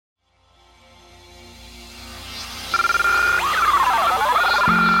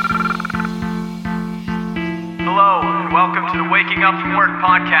welcome to the Waking Up From Work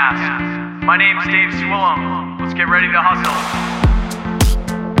podcast. My name's Dave Swillum. Let's get ready to hustle.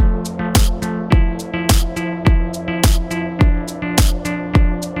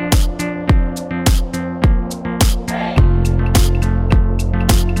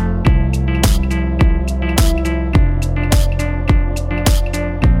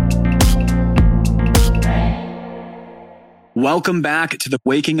 Welcome back to the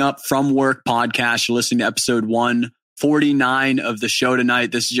Waking Up From Work podcast. You're listening to episode 149 of the show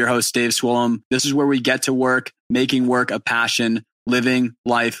tonight. This is your host, Dave Swillum. This is where we get to work, making work a passion, living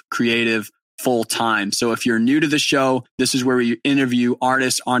life creative full time. So if you're new to the show, this is where we interview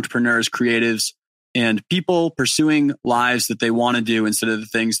artists, entrepreneurs, creatives, and people pursuing lives that they want to do instead of the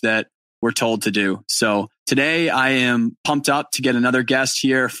things that we're told to do. So today I am pumped up to get another guest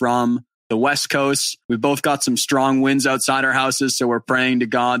here from the West Coast. We've both got some strong winds outside our houses, so we're praying to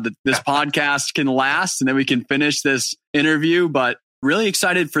God that this podcast can last and then we can finish this interview. But really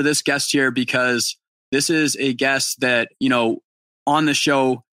excited for this guest here because this is a guest that, on the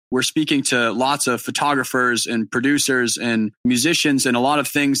show, we're speaking to lots of photographers and producers and musicians and a lot of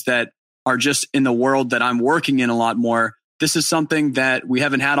things that are just in the world that I'm working in a lot more. This is something that we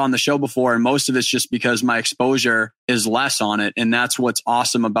haven't had on the show before, and most of it's just because my exposure is less on it. And that's what's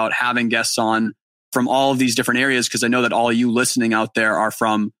awesome about having guests on from all of these different areas, because I know that all you listening out there are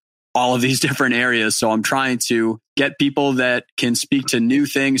from all of these different areas. So I'm trying to get people that can speak to new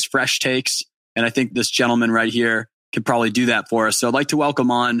things, fresh takes. And I think this gentleman right here could probably do that for us. So I'd like to welcome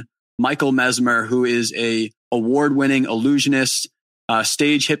on Michael Mesmer, who is a award-winning illusionist,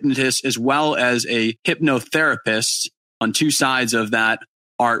 stage hypnotist, as well as a hypnotherapist on two sides of that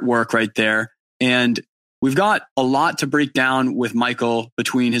artwork right there. And we've got a lot to break down with Michael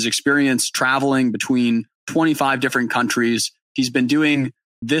between his experience traveling between 25 different countries. He's been doing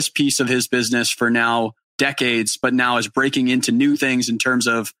this piece of his business for now decades, but now is breaking into new things in terms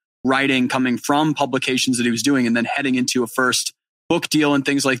of writing, coming from publications that he was doing and then heading into a first book deal and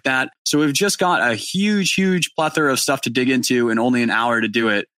things like that. So we've just got a huge plethora of stuff to dig into in only an hour to do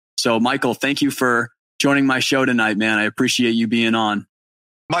it. So Michael, thank you for joining my show tonight, man. I appreciate you being on.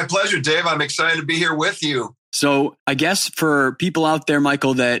 My pleasure, Dave. I'm excited to be here with you. So I guess for people out there,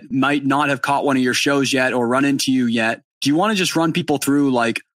 Michael, that might not have caught one of your shows yet or run into you yet, do you want to just run people through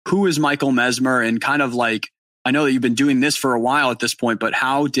who is Michael Mesmer and kind of I know that you've been doing this for a while at this point, but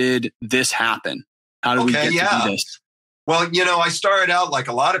how did this happen? How did we get to do this? Well, I started out like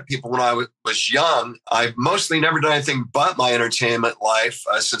a lot of people when I was young. I've mostly never done anything but my entertainment life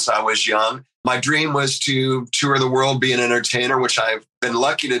since I was young. My dream was to tour the world, be an entertainer, which I've been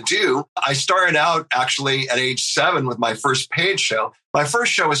lucky to do. I started out actually at age 7 with my first paid show. My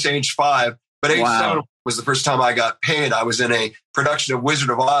first show was age 5, but age 7 was the first time I got paid. I was in a production of Wizard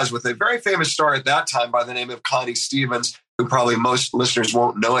of Oz with a very famous star at that time by the name of Connie Stevens, who probably most listeners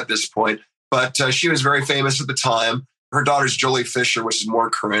won't know at this point. But she was very famous at the time. Her daughter's Jolie Fisher, which is more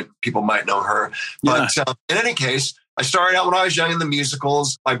current. People might know her. Yeah. But in any case, I started out when I was young in the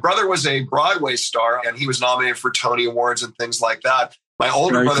musicals. My brother was a Broadway star, and he was nominated for Tony Awards and things like that. My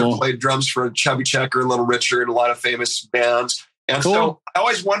older brother played drums for Chubby Checker, Little Richard, and a lot of famous bands. And so I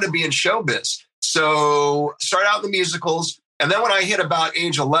always wanted to be in showbiz. So started out in the musicals. And then when I hit about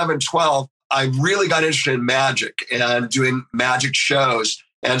age 11, 12, I really got interested in magic and doing magic shows.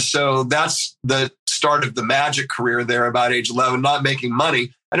 And so that's the start of the magic career there about age 11, not making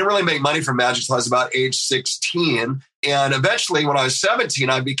money. I didn't really make money from magic until I was about age 16. And eventually, when I was 17,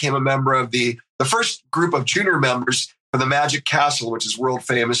 I became a member of the first group of junior members for the Magic Castle, which is world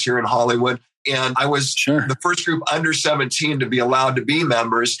famous here in Hollywood. And I was the first group under 17 to be allowed to be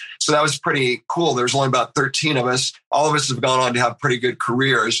members. So that was pretty cool. There's only about 13 of us. All of us have gone on to have pretty good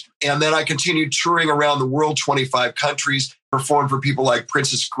careers. And then I continued touring around the world, 25 countries, performed for people like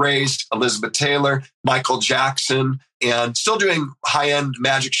Princess Grace, Elizabeth Taylor, Michael Jackson, and still doing high-end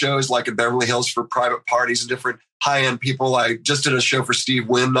magic shows like in Beverly Hills for private parties and different high-end people. I just did a show for Steve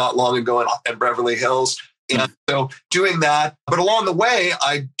Wynn not long ago in Beverly Hills. And so doing that, but along the way,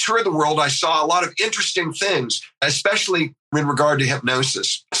 I toured the world. I saw a lot of interesting things, especially in regard to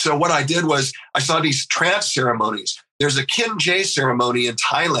hypnosis. So what I did was I saw these trance ceremonies. There's a Kinjay ceremony in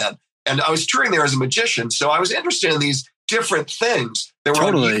Thailand, and I was touring there as a magician. So I was interested in these different things that were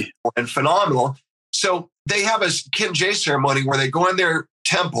unusual and phenomenal. So they have a Kinjay ceremony where they go in their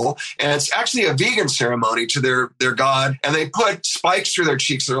temple, and it's actually a vegan ceremony to their god, and they put spikes through their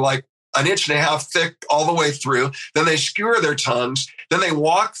cheeks. They're like 1.5 inches thick all the way through. Then they skewer their tongues. Then they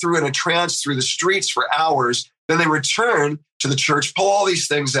walk through in a trance through the streets for hours. Then they return to the church, pull all these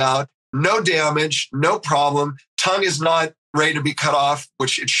things out. No damage, no problem. Tongue is not ready to be cut off,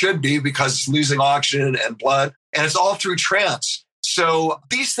 which it should be because it's losing oxygen and blood. and it's all through trance. So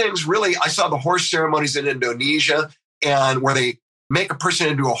these things really, I saw the horse ceremonies in Indonesia, and where they make a person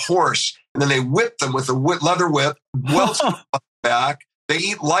into a horse, and then they whip them with a leather whip, welts them back. They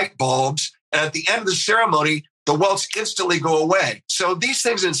eat light bulbs, and at the end of the ceremony, the welts instantly go away. So these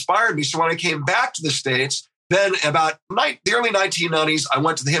things inspired me. So when I came back to the States, then about the early 1990s, I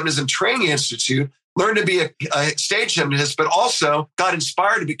went to the Hypnotism Training Institute, learned to be a stage hypnotist, but also got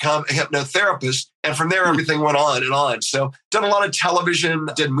inspired to become a hypnotherapist. And from there, everything went on and on. So done a lot of television,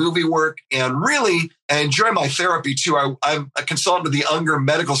 did movie work, and really I enjoy my therapy too. I'm a consultant with the Unger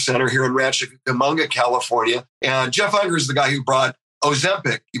Medical Center here in Rancho Cucamonga, California. And Jeff Unger is the guy who brought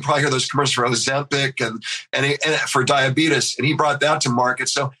Ozempic. You probably hear those commercials for Ozempic and for diabetes, and he brought that to market.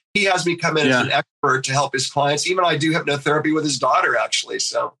 So he has me come in as an expert to help his clients. Even I do hypnotherapy with his daughter, actually.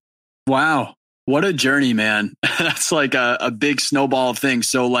 So, wow. What a journey, man. That's like a big snowball of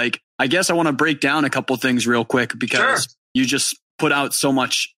things. So like, I guess I want to break down a couple of things real quick because you just put out so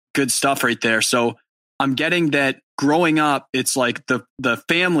much good stuff right there. So I'm getting that growing up, it's like the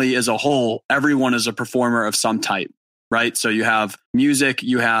family as a whole, everyone is a performer of some type, right? So you have music,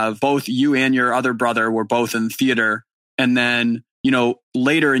 you have both you and your other brother were both in theater. And then,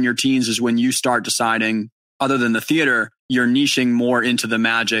 later in your teens is when you start deciding, other than the theater, you're niching more into the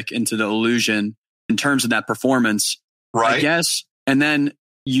magic, into the illusion in terms of that performance, right? I guess. And then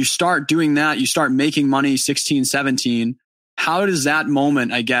you start doing that, you start making money 16, 17. How does that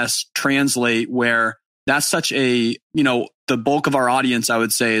moment, I guess, translate where that's such a, the bulk of our audience, I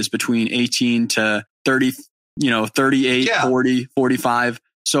would say, is between 18 to 30, 38, 40, 45.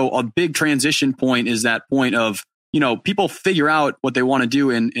 So a big transition point is that point of, people figure out what they want to do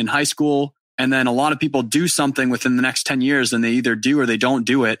in high school. And then a lot of people do something within the next 10 years and they either do or they don't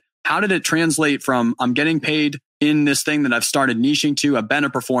do it. How did it translate from I'm getting paid in this thing that I've started niching to, I've been a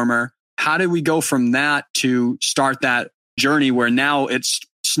performer. How did we go from that to start that journey where now it's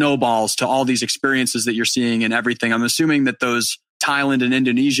snowballs to all these experiences that you're seeing and everything? I'm assuming that those Thailand and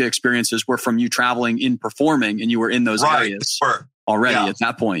Indonesia experiences were from you traveling in performing and you were in those areas already at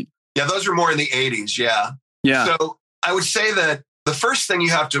that point. Yeah, those were more in the 80s. Yeah. So I would say that the first thing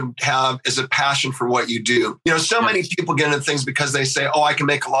you have to have is a passion for what you do. Many people get into things because they say, I can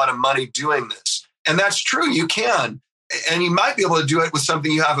make a lot of money doing this. And that's true. You can. And you might be able to do it with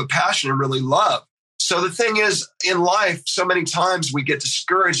something you have a passion and really love. So the thing is, in life, so many times we get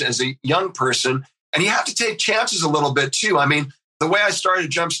discouraged as a young person, and you have to take chances a little bit too. I mean, the way I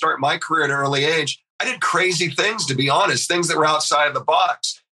started to jumpstart my career at an early age, I did crazy things, to be honest, things that were outside of the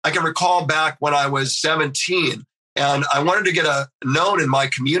box. I can recall back when I was 17 and I wanted to get known in my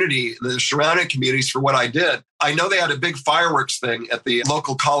community, the surrounding communities, for what I did. I know they had a big fireworks thing at the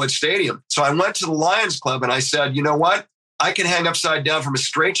local college stadium. So I went to the Lions Club and I said, you know what? I can hang upside down from a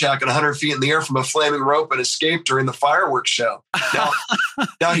straitjacket 100 feet in the air from a flaming rope and escape during the fireworks show.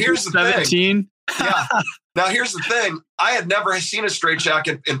 Now here's the 17? thing. Yeah. Now, here's the thing. I had never seen a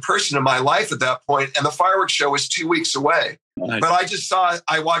straitjacket in person in my life at that point, and the fireworks show was 2 weeks away. Nice. But I just saw it.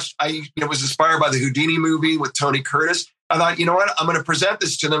 I was inspired by the Houdini movie with Tony Curtis. I thought, you know what? I'm going to present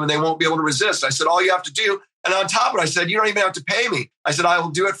this to them, and they won't be able to resist. I said, all you have to do, and on top of it, I said, you don't even have to pay me. I said, I will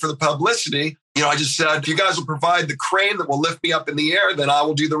do it for the publicity. I just said, if you guys will provide the crane that will lift me up in the air, then I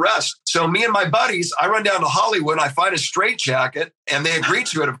will do the rest. So me and my buddies, I run down to Hollywood, I find a straitjacket, and they agree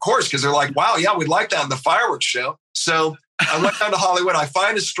to it, of course, because they're like, wow, yeah, we'd like that in the fireworks show. So I went down to Hollywood, I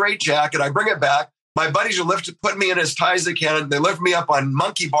find a straitjacket, I bring it back. My buddies are putting me in as tight as they can. They lift me up on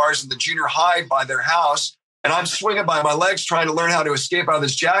monkey bars in the junior high by their house. And I'm swinging by my legs trying to learn how to escape out of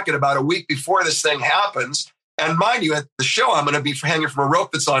this jacket about a week before this thing happens. And mind you, at the show, I'm going to be hanging from a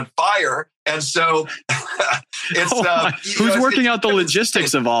rope that's on fire. And so it's... who's working out the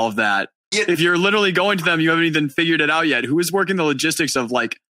logistics of all of that? If you're literally going to them, you haven't even figured it out yet. Who is working the logistics of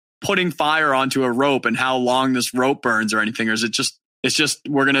like putting fire onto a rope and how long this rope burns or anything? Or is it just,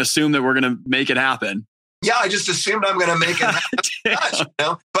 we're going to assume that we're going to make it happen? Yeah, I just assumed I'm going to make it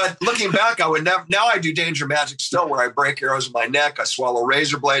happen. But looking back, I would never... Now I do danger magic still, where I break arrows in my neck, I swallow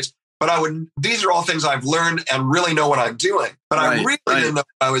razor blades. But these are all things I've learned and really know what I'm doing. But I really didn't know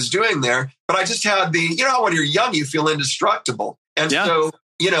what I was doing there. But I just had when you're young, you feel indestructible. And so,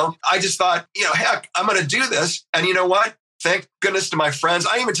 I just thought, heck, I'm going to do this. And you know what? Thank goodness to my friends.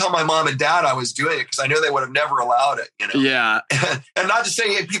 I didn't even tell my mom and dad I was doing it because I know they would have never allowed it. Yeah. And not to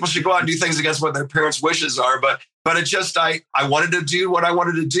say people should go out and do things against what their parents' wishes are, but it just, I wanted to do what I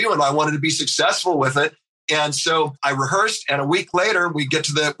wanted to do and I wanted to be successful with it. And so I rehearsed, and a week later, we did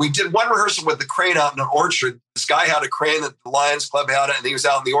one rehearsal with the crane out in an orchard. This guy had a crane that the Lions Club had it, and he was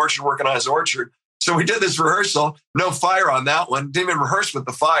out in the orchard working on his orchard. So we did this rehearsal, no fire on that one, didn't even rehearse with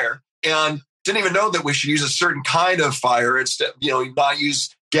the fire. And didn't even know that we should use a certain kind of fire instead, not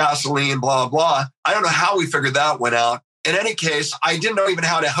use gasoline, blah, blah. I don't know how we figured that one out. In any case, I didn't know even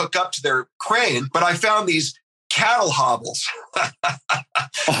how to hook up to their crane, but I found these cattle hobbles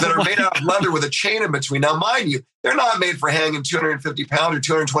that are made out of leather with a chain in between. Now, mind you, they're not made for hanging 250 pounds or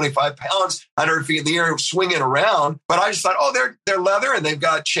 225 pounds, 100 feet in the air, swinging around. But I just thought, they're leather and they've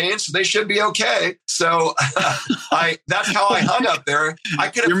got chains, so they should be okay. So that's how I hung up there.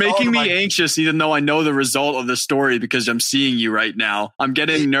 You're making me anxious, even though I know the result of the story because I'm seeing you right now. I'm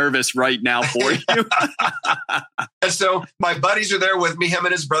getting nervous right now for you. And so my buddies are there with me, him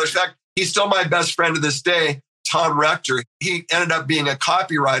and his brothers. In fact, he's still my best friend to this day. Tom Rector, he ended up being a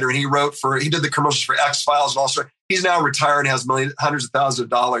copywriter and he did the commercials for X-Files and all sorts. He's now retired and has hundreds of thousands of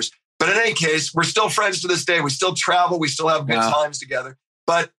dollars. But in any case, we're still friends to this day. We still travel. We still have good times together.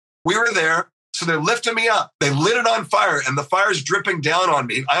 But we were there. So they're lifting me up. They lit it on fire and the fire's dripping down on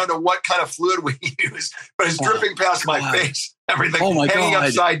me. I don't know what kind of fluid we use, but it's dripping past my face, everything hanging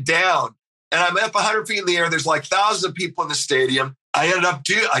upside down. And I'm up 100 feet in the air. There's like thousands of people in the stadium. I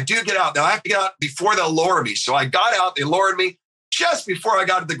do get out. Now I have to get out before they'll lower me. So I got out, they lowered me. Just before I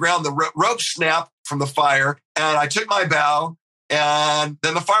got to the ground, the rope snapped from the fire and I took my bow and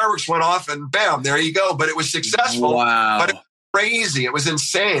then the fireworks went off and bam, there you go. But it was successful. Wow. But it was crazy. It was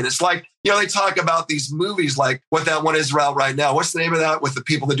insane. It's like, they talk about these movies like what that one is out right now. What's the name of that with the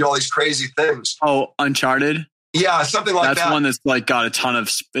people that do all these crazy things? Oh, Uncharted? Yeah, something like that. That's one that's like got a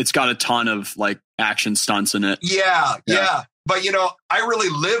ton of like action stunts in it. Yeah. But, I really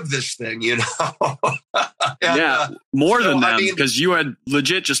live this thing, and, more than them, because you had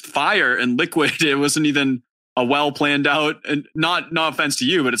legit just fire and liquid. It wasn't even a well planned out, and no offense to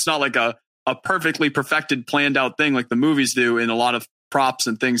you, but it's not like a perfectly perfected planned out thing like the movies do in a lot of props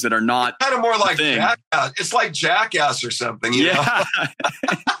and things that are not kind of more like Jackass. It's like Jackass or something, you know?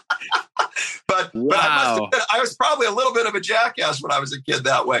 But I was probably a little bit of a jackass when I was a kid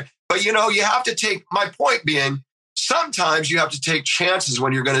that way. But, you have to take, my point being, sometimes you have to take chances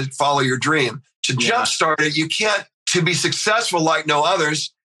when you're going to follow your dream. To jumpstart it, you can't, to be successful like no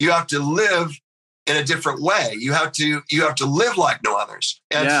others, you have to live in a different way. You have to live like no others.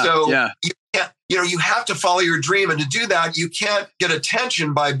 And you can't, you have to follow your dream. And to do that, you can't get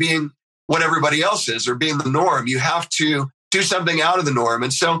attention by being what everybody else is or being the norm. You have to do something out of the norm.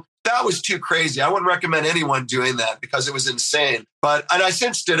 And so that was too crazy. I wouldn't recommend anyone doing that because it was insane. And I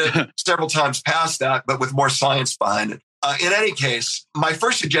since did it several times past that, but with more science behind it. In any case, my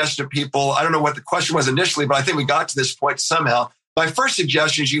first suggestion to people, I don't know what the question was initially, but I think we got to this point somehow. My first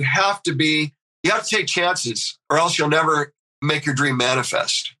suggestion is you have to take chances or else you'll never make your dream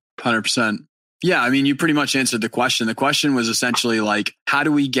manifest. 100%. Yeah. I mean, you pretty much answered the question. The question was essentially like, how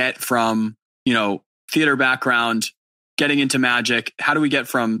do we get from, theater background, getting into magic? How do we get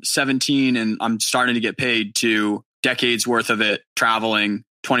from 17 and I'm starting to get paid to decades worth of it, traveling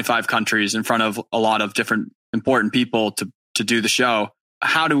 25 countries in front of a lot of different important people to do the show?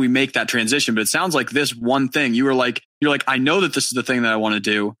 How do we make that transition? But it sounds like this one thing, you're like, I know that this is the thing that I want to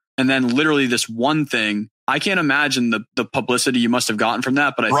do. And then literally this one thing, I can't imagine the publicity you must have gotten from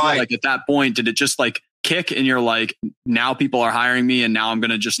that. But I feel like at that point, did it just like kick and you're like, now people are hiring me and now I'm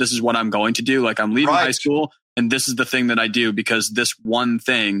going to this is what I'm going to do. Like I'm leaving high school and this is the thing that I do because this one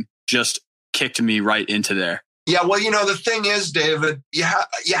thing just kicked me right into there. Yeah. Well, the thing is, David, you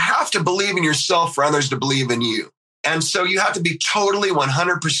have to believe in yourself for others to believe in you. And so you have to be totally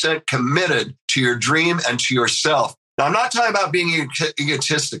 100% committed to your dream and to yourself. Now, I'm not talking about being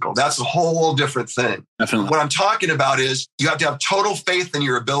egotistical. That's a whole different thing. Definitely. What I'm talking about is you have to have total faith in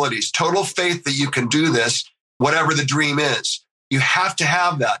your abilities, total faith that you can do this, whatever the dream is. You have to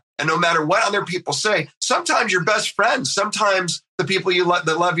have that. And no matter what other people say, sometimes your best friends, sometimes the people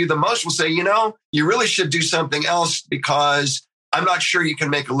that love you the most will say, you really should do something else because I'm not sure you can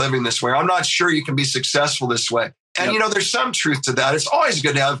make a living this way. I'm not sure you can be successful this way. And, there's some truth to that. It's always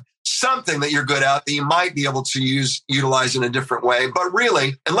good to have something that you're good at that you might be able to utilize in a different way. But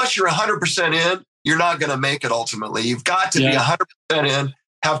really, unless you're 100% in, you're not going to make it ultimately. You've got to be 100% in,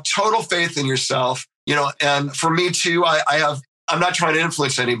 have total faith in yourself, and for me too, I'm not trying to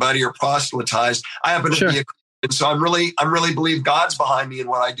influence anybody or proselytize. I happen to be a Christian, so I'm really believe God's behind me in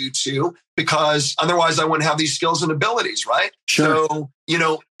what I do too, because otherwise I wouldn't have these skills and abilities, right? Sure. So,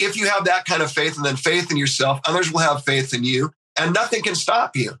 if you have that kind of faith and then faith in yourself, others will have faith in you and nothing can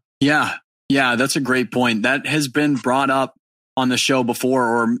stop you. Yeah. Yeah. That's a great point. That has been brought up on the show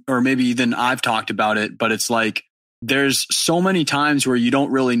before, or maybe even I've talked about it, but it's like, there's so many times where you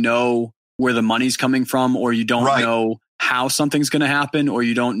don't really know where the money's coming from, or you don't know how something's going to happen, or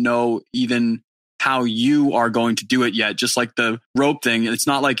you don't know even how you are going to do it yet. Just like the rope thing. It's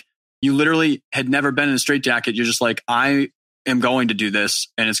not like you literally had never been in a straitjacket. You're just like, I am going to do this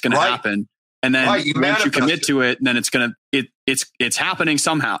and it's going to happen. And then once you commit to it, then it's happening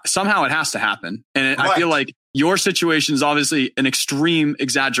somehow. Somehow it has to happen. And I feel like your situation is obviously an extreme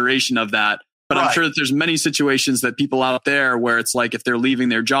exaggeration of that. But I'm sure that there's many situations that people out there where it's like, if they're leaving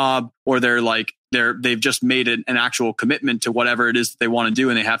their job or they've just made an actual commitment to whatever it is that they want to do,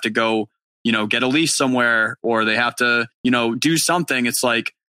 and they have to go, get a lease somewhere, or they have to, do something. It's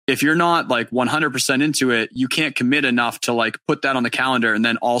like, if you're not like 100% into it, you can't commit enough to like put that on the calendar and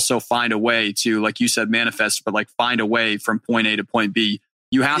then also find a way to, like you said, manifest, but like find a way from point A to point B.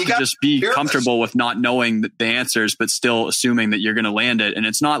 You have to just be comfortable with not knowing the answers, but still assuming that you're going to land it. And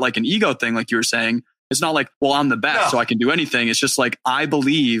it's not like an ego thing, like you were saying. It's not like, well, I'm the best, so I can do anything. It's just like, I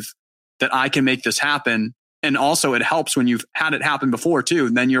believe that I can make this happen. And also it helps when you've had it happen before too.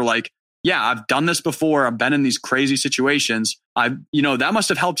 And then you're like, yeah, I've done this before. I've been in these crazy situations. That must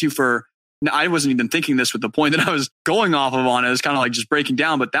have helped you I wasn't even thinking this with the point that I was going off of on it. It was kind of like just breaking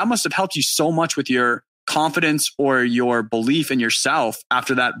down, but that must have helped you so much with your confidence or your belief in yourself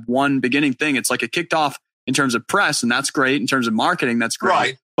after that one beginning thing. It's like it kicked off in terms of press, and that's great. In terms of marketing, that's great.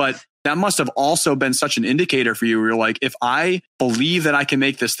 Right. But that must have also been such an indicator for you where you're like, if I believe that I can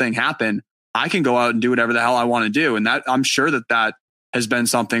make this thing happen, I can go out and do whatever the hell I want to do. And that, I'm sure that has been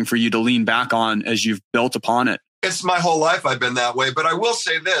something for you to lean back on as you've built upon it. It's my whole life I've been that way. But I will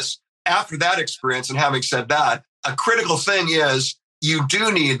say this, after that experience, and having said that, a critical thing is you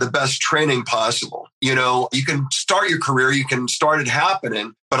do need the best training possible. You can start your career, you can start it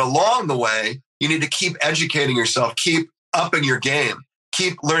happening, but along the way, you need to keep educating yourself, keep upping your game,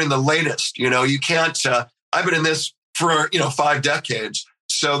 keep learning the latest. You can't, I've been in this for, 5 decades.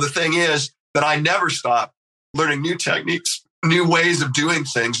 So the thing is that I never stop learning new techniques, new ways of doing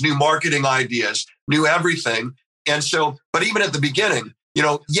things, new marketing ideas, new everything. And so, but even at the beginning,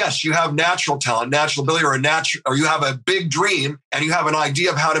 yes, you have natural talent, natural ability, or you have a big dream and you have an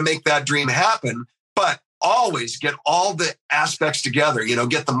idea of how to make that dream happen, but always get all the aspects together,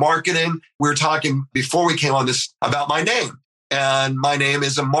 get the marketing. We were talking before we came on this about my name, and my name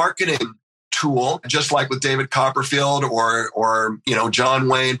is a marketing tool, just like with David Copperfield or John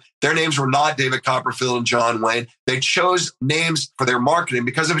Wayne. Their names were not David Copperfield and John Wayne. They chose names for their marketing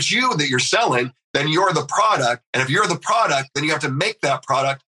because if it's you that you're selling, then you're the product. And if you're the product, then you have to make that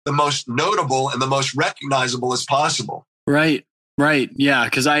product the most notable and the most recognizable as possible. Right. Yeah.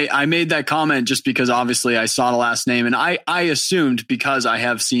 Because I made that comment just because obviously I saw the last name, and I assumed, because I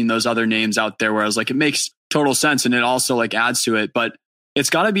have seen those other names out there where I was like, it makes total sense. And it also like adds to it. But it's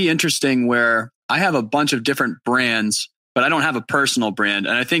got to be interesting where I have a bunch of different brands, but I don't have a personal brand.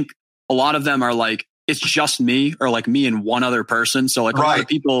 And I think a lot of them are like, it's just me, or like me and one other person. So like a lot of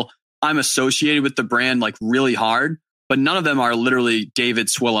people, I'm associated with the brand like really hard, but none of them are literally David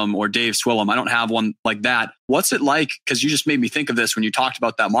Swillam or Dave Swillam. I don't have one like that. What's it like? Because you just made me think of this when you talked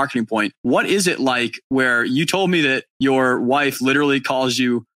about that marketing point. What is it like where you told me that your wife literally calls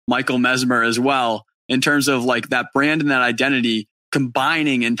you Michael Mesmer as well, in terms of like that brand and that identity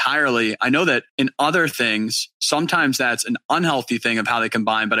combining entirely? I know that in other things, sometimes that's an unhealthy thing of how they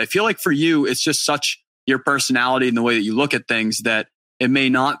combine, but I feel like for you, it's just such your personality and the way that you look at things that it may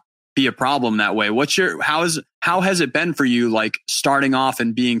not be a problem that way. How has it been for you, like starting off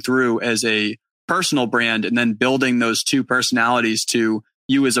and being through as a personal brand and then building those two personalities to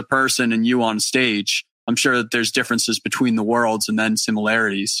you as a person and you on stage? I'm sure that there's differences between the worlds and then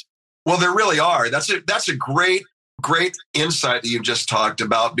similarities. Well, there really are. That's a great insight that you just talked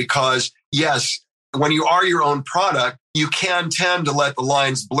about, because yes, when you are your own product, you can tend to let the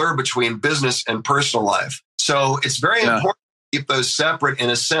lines blur between business and personal life. So it's very important to keep those separate in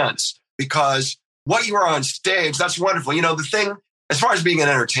a sense, because what you are on stage, that's wonderful. The thing, as far as being an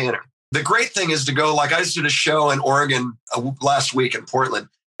entertainer, the great thing is to go, like I just did a show in Oregon last week in Portland.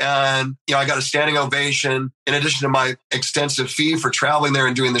 And, I got a standing ovation. In addition to my extensive fee for traveling there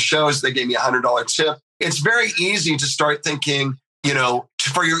and doing the shows, they gave me $100 tip. It's very easy to start thinking,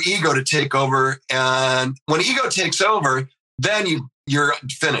 for your ego to take over. And when ego takes over, then you're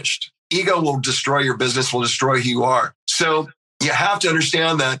finished. Ego will destroy your business, will destroy who you are. So you have to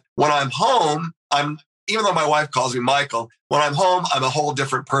understand that when I'm home, even though my wife calls me Michael, when I'm home, I'm a whole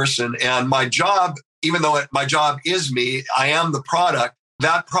different person. And my job, even though my job is me, I am the product.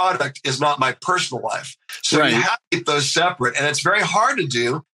 That product is not my personal life. So you have to keep those separate. And it's very hard to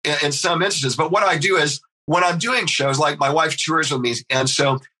do in some instances. But what I do is when I'm doing shows, like my wife tours with me. And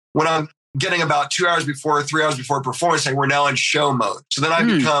so when I'm getting about 2 hours before, 3 hours before performance, we're now in show mode. So then I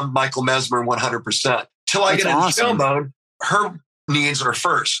become Michael Mesmer 100%. Till I get in show mode, her needs are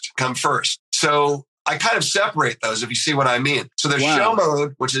come first. So I kind of separate those, if you see what I mean. So there's show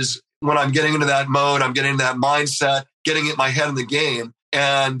mode, which is when I'm getting into that mode, I'm getting into that mindset, getting my head in the game.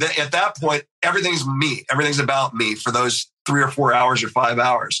 And at that point, everything's me. Everything's about me for those 3 or 4 hours or 5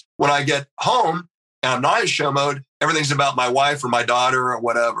 hours. When I get home and I'm not in show mode, everything's about my wife or my daughter or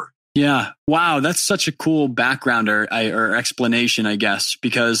whatever. Yeah. Wow. That's such a cool background or explanation, I guess,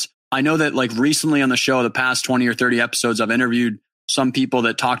 because I know that like recently on the show, the past 20 or 30 episodes, I've interviewed some people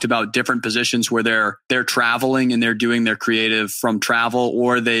that talked about different positions where they're traveling and they're doing their creative from travel,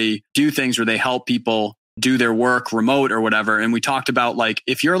 or they do things where they help people do their work remote or whatever. And we talked about like,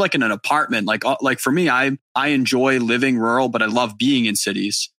 if you're like in an apartment, like for me, I enjoy living rural, but I love being in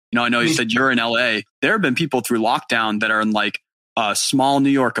cities. You know, I know you said you're in LA. There have been people through lockdown that are in like a small New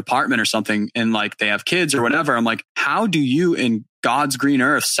York apartment or something, and like they have kids or whatever. I'm like, how do you in God's green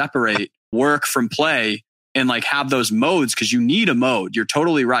earth separate work from play and like have those modes? Because you need a mode. You're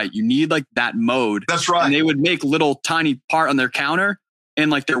totally right. You need like that mode. That's right. And they would make little tiny part on their counter, and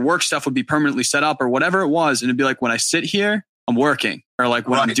like their work stuff would be permanently set up or whatever it was. And it'd be like, when I sit here, I'm working, or like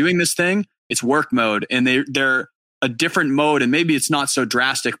when I'm doing this thing, it's work mode. And they're a different mode. And maybe it's not so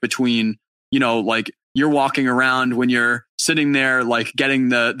drastic between, you know, like you're walking around when you're sitting there, like getting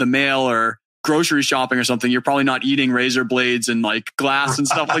the mail or grocery shopping or something. You're probably not eating razor blades and like glass and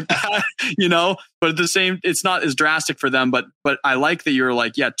stuff like that, you know, but at the same, it's not as drastic for them. But I like that you're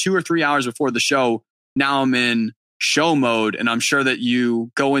like, yeah, 2 or 3 hours before the show, now I'm in show mode. And I'm sure that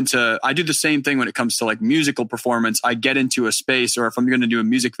you go into, I do the same thing when it comes to like musical performance. I get into a space, or if I'm going to do a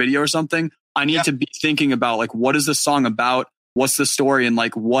music video or something, I need to be thinking about like, what is the song about? What's the story? And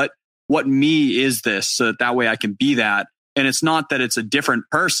like, what me is this? So that way I can be that. And it's not that it's a different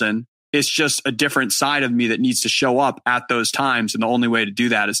person. It's just a different side of me that needs to show up at those times. And the only way to do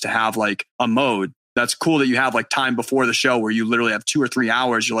that is to have like a mode. That's cool that you have like time before the show where you literally have 2 or 3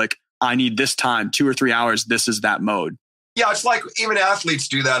 hours. You're like, I need this time, 2 or 3 hours. This is that mode. Yeah. It's like even athletes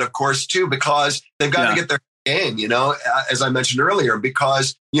do that, of course, too, because they've got to get their game, you know, as I mentioned earlier,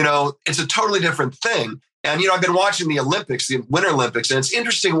 because, you know, it's a totally different thing. And, you know, I've been watching the Olympics, the Winter Olympics, and it's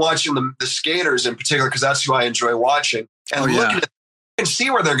interesting watching the skaters in particular, because that's who I enjoy watching. And looking at, you can see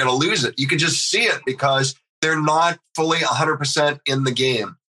where they're going to lose it. You can just see it because they're not fully 100% in the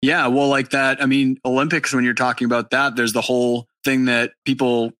game. Yeah, well, like that. I mean, Olympics, when you're talking about that, there's the whole thing that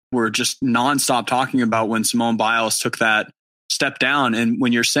people were just nonstop talking about when Simone Biles took that step down. And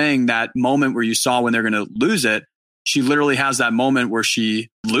when you're saying that moment where you saw when they're going to lose it, she literally has that moment where she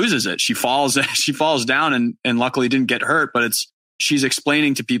loses it. She falls down and luckily didn't get hurt, but she's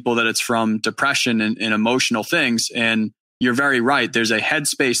explaining to people that it's from depression and emotional things. And you're very right. There's a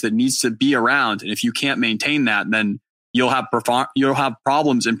headspace that needs to be around. And if you can't maintain that, then you'll have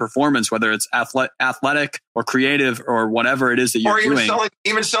problems in performance, whether it's athletic or creative or whatever it is that you're doing. Or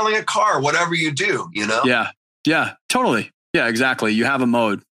even selling a car, whatever you do, you know? Yeah, totally. Yeah, exactly. You have a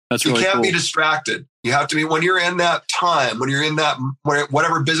mode. That's really cool. You can't be distracted. You have to be, when you're in that time, when you're in that,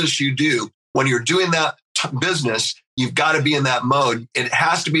 whatever business you do, when you're doing that business, you've got to be in that mode. It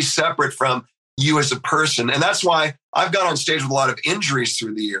has to be separate from you as a person. And that's why I've got on stage with a lot of injuries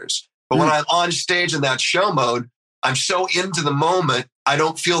through the years. But when I'm on stage in that show mode, I'm so into the moment, I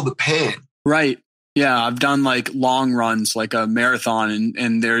don't feel the pain. Right. Yeah. I've done like long runs, like a marathon,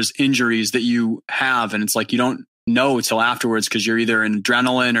 and there's injuries that you have. And it's like, you don't know until afterwards because you're either in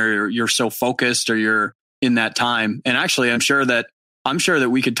adrenaline or you're so focused or you're in that time. And actually, I'm sure that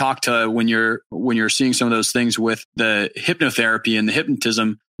we could talk to when you're seeing some of those things with the hypnotherapy and the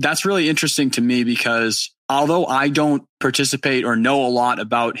hypnotism. That's really interesting to me because although I don't participate or know a lot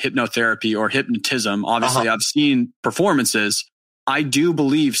about hypnotherapy or hypnotism, obviously I've seen performances. I do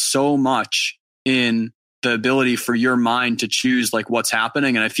believe so much in the ability for your mind to choose like what's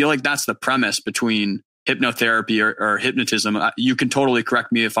happening. And I feel like that's the premise between hypnotherapy or hypnotism. You can totally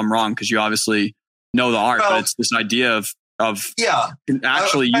correct me if I'm wrong because you obviously know the art, but it's this idea of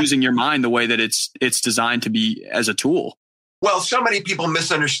actually using your mind the way that it's designed to be as a tool. Well, so many people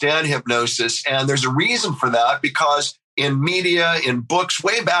misunderstand hypnosis, and there's a reason for that because in media, in books,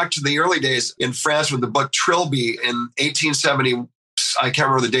 way back to the early days in France with the book Trilby in 1870, I can't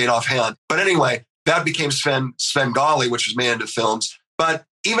remember the date offhand. But anyway, that became Svengali, which was made into films. But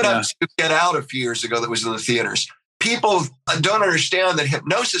even up to Get Out a few years ago that was in the theaters, people don't understand that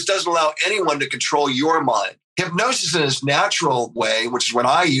hypnosis doesn't allow anyone to control your mind. Hypnosis in its natural way, which is what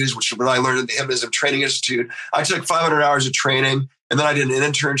I use, which is what I learned at the Hypnotism Training Institute. I took 500 hours of training, and then I did an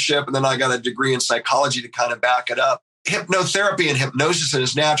internship, and then I got a degree in psychology to kind of back it up. Hypnotherapy and hypnosis in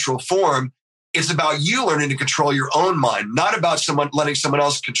its natural form, it's about you learning to control your own mind, not about letting someone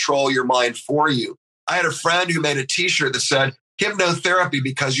else control your mind for you. I had a friend who made a T-shirt that said, hypnotherapy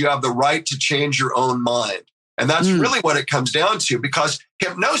because you have the right to change your own mind. And that's really what it comes down to, because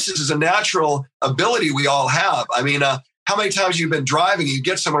hypnosis is a natural ability we all have. I mean, how many times you've been driving and you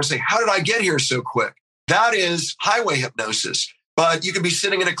get somewhere and say, how did I get here so quick? That is highway hypnosis. But you could be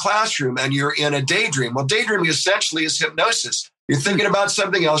sitting in a classroom and you're in a daydream. Well, daydreaming essentially is hypnosis. You're thinking about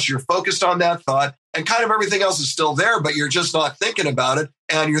something else. You're focused on that thought, and kind of everything else is still there, but you're just not thinking about it.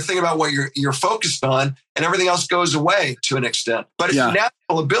 And you're thinking about what you're focused on, and everything else goes away to an extent. But it's a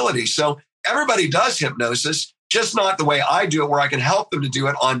natural ability. So everybody does hypnosis, just not the way I do it, where I can help them to do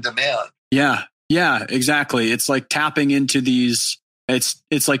it on demand. Yeah, exactly. It's like tapping into these.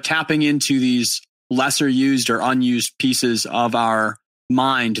 It's like tapping into these lesser used or unused pieces of our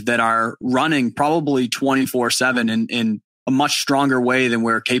mind that are running probably 24/7 in a much stronger way than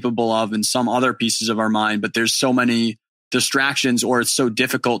we're capable of in some other pieces of our mind. But there's so many distractions, or it's so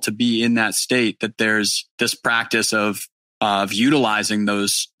difficult to be in that state, that there's this practice of utilizing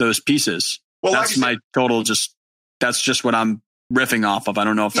those pieces. Well, that's like that's just what I'm riffing off of. I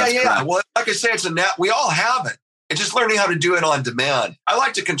don't know if that's correct. Well, like I say, we all have it. It's just learning how to do it on demand.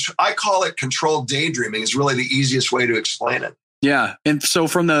 I call it controlled daydreaming is really the easiest way to explain it. Yeah. And so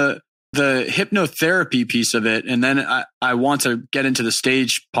from the hypnotherapy piece of it, and then I want to get into the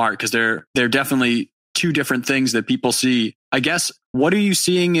stage part, because they're definitely two different things that people see. I guess, what are you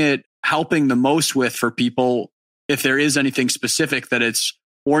seeing it helping the most with for people, if there is anything specific that it's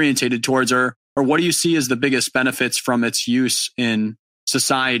orientated towards, or what do you see as the biggest benefits from its use in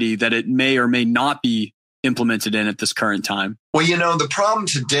society that it may or may not be implemented in at this current time? Well, the problem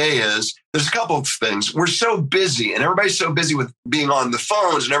today is there's a couple of things. We're so busy, and everybody's so busy with being on the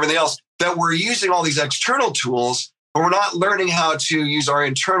phones and everything else, that we're using all these external tools, but we're not learning how to use our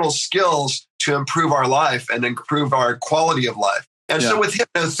internal skills to improve our life and improve our quality of life. And so with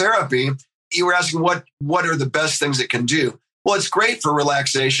hypnotherapy, you were asking what are the best things it can do? Well, it's great for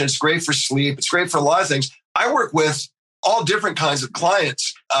relaxation. It's great for sleep. It's great for a lot of things. I work with all different kinds of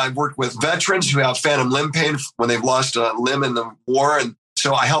clients. I've worked with veterans who have phantom limb pain when they've lost a limb in the war. And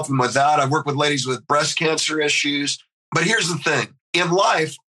so I help them with that. I've worked with ladies with breast cancer issues. But here's the thing. In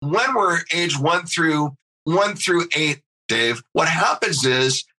life, when we're age 1 through 8, Dave, what happens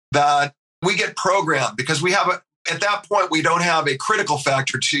is that we get programmed, because at that point, we don't have a critical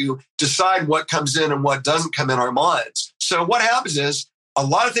factor to decide what comes in and what doesn't come in our minds. So what happens is a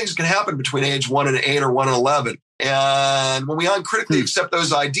lot of things can happen between age 1 and 8 or 1 and 11. And when we uncritically accept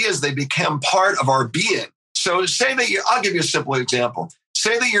those ideas, they become part of our being. So say that I'll give you a simple example.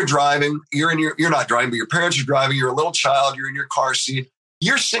 Say that you're driving, you're not driving, but your parents are driving, you're a little child, you're in your car seat,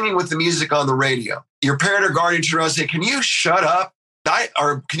 you're singing with the music on the radio. Your parent or guardian turns around and say, can you shut up?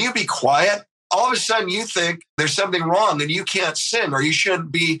 Or can you be quiet? All of a sudden you think there's something wrong and you can't sing, or you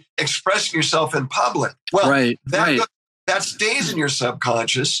shouldn't be expressing yourself in public. Well, that stays in your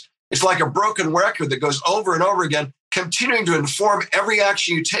subconscious. It's like a broken record that goes over and over again, continuing to inform every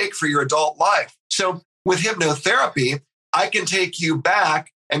action you take for your adult life. So with hypnotherapy, I can take you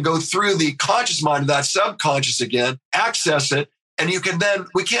back and go through the conscious mind of that subconscious again, access it, and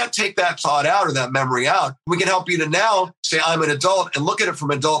we can't take that thought out or that memory out. We can help you to now say, I'm an adult, and look at it from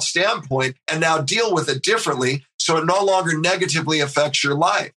an adult standpoint, and now deal with it differently, so it no longer negatively affects your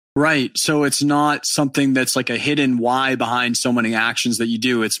life. Right. So it's not something that's like a hidden why behind so many actions that you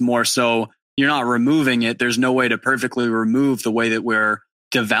do. It's more so you're not removing it. There's no way to perfectly remove the way that we're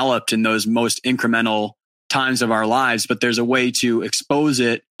developed in those most incremental times of our lives, but there's a way to expose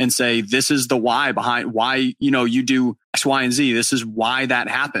it and say, this is the why behind why, you do X, Y, and Z. This is why that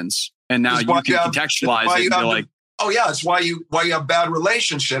happens. And now you can contextualize it and be like, it's why you have bad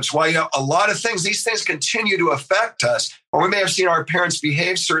relationships, why you have a lot of things. These things continue to affect us. Or we may have seen our parents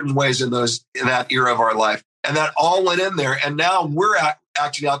behave certain ways in that era of our life. And that all went in there. And now we're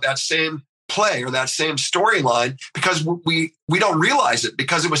acting out that same play or that same storyline because we don't realize it,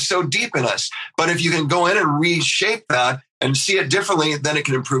 because it was so deep in us. But if you can go in and reshape that and see it differently, then it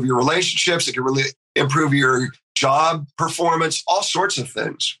can improve your relationships. It can really improve your job performance, all sorts of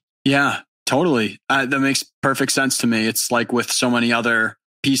things. Yeah, totally. That makes perfect sense to me. It's like with so many other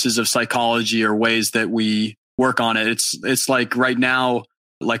pieces of psychology or ways that we work on it. It's like right now,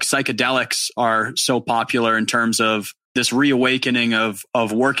 like psychedelics are so popular in terms of this reawakening of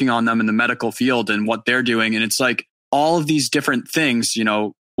working on them in the medical field and what they're doing. And it's like all of these different things,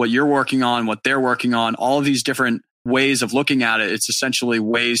 what you're working on, what they're working on, all of these different ways of looking at it. It's essentially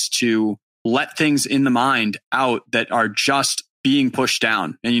ways to let things in the mind out that are just being pushed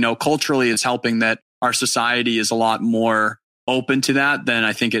down. And, culturally, it's helping that our society is a lot more open to that than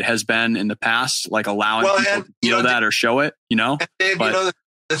I think it has been in the past, like allowing people to feel that or show it, And Dave,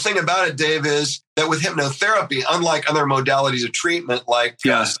 the thing about it, Dave, is that with hypnotherapy, unlike other modalities of treatment like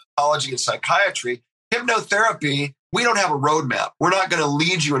psychology and psychiatry, hypnotherapy, we don't have a roadmap. We're not going to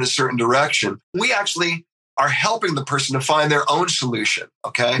lead you in a certain direction. We actually are helping the person to find their own solution.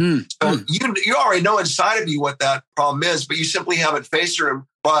 Okay. So you already know inside of you what that problem is, but you simply haven't faced it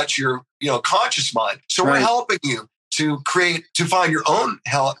but your, conscious mind. So we're helping you to find your own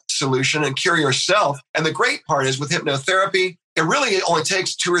health solution and cure yourself. And the great part is with hypnotherapy, it really only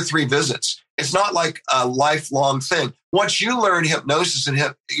takes 2 or 3 visits. It's not like a lifelong thing. Once you learn hypnosis and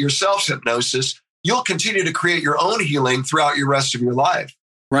your self-hypnosis, you'll continue to create your own healing throughout your rest of your life.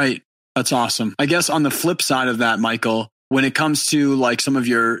 Right. That's awesome. I guess on the flip side of that, Michael, when it comes to like some of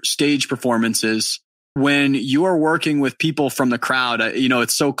your stage performances, when you are working with people from the crowd,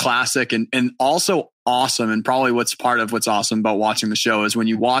 it's so classic and also awesome. And probably what's part of what's awesome about watching the show is when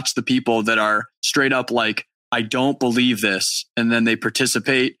you watch the people that are straight up like, I don't believe this. And then they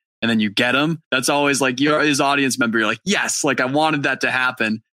participate and then you get them. That's always like you're his audience member. You're like, yes, like I wanted that to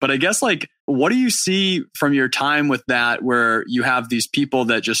happen. But I guess like, what do you see from your time with that, where you have these people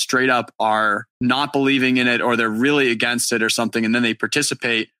that just straight up are not believing in it or they're really against it or something, and then they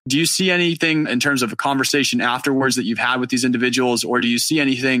participate? Do you see anything in terms of a conversation afterwards that you've had with these individuals, or do you see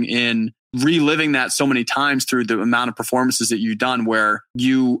anything in reliving that so many times through the amount of performances that you've done where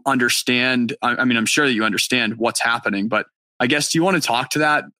you understand? I mean, I'm sure that you understand what's happening, but I guess, do you want to talk to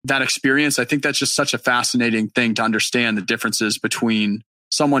that experience? I think that's just such a fascinating thing to understand the differences between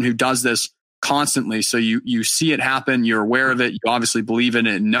someone who does this constantly. So you see it happen, you're aware of it, you obviously believe in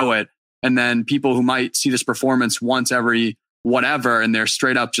it and know it. And then people who might see this performance once every whatever, and they're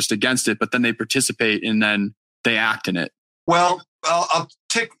straight up just against it, but then they participate and then they act in it. Well,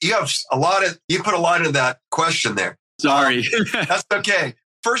 you put a lot into that question there. Sorry. That's okay.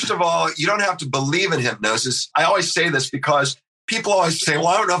 First of all, you don't have to believe in hypnosis. I always say this because people always say, well,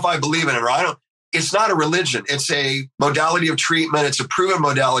 I don't know if I believe in it, or I don't. It's not a religion. It's a modality of treatment. It's a proven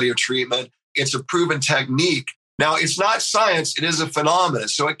modality of treatment. It's a proven technique. Now, it's not science. It is a phenomenon.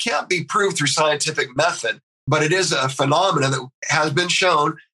 So it can't be proved through scientific method, but it is a phenomenon that has been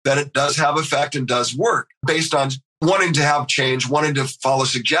shown that it does have effect and does work based on wanting to have change, wanting to follow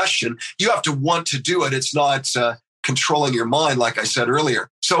suggestion. You have to want to do it. It's not controlling your mind, like I said earlier.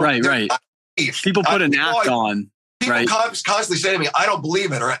 So right. People put an act on. People constantly say to me, I don't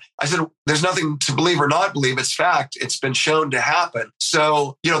believe it. Or I said, there's nothing to believe or not believe. It's fact. It's been shown to happen.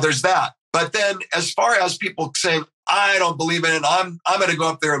 So, there's that. But then as far as people saying, I don't believe in it, I'm going to go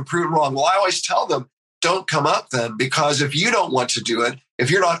up there and prove it wrong. Well, I always tell them, don't come up then, because if you don't want to do it, if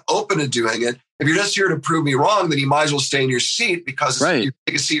you're not open to doing it, if you're just here to prove me wrong, then you might as well stay in your seat, because you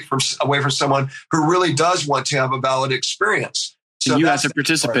take a seat away from someone who really does want to have a valid experience. So you have to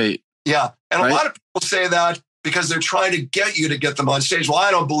participate. Yeah. And a lot of people say that because they're trying to get you to get them on stage. Well,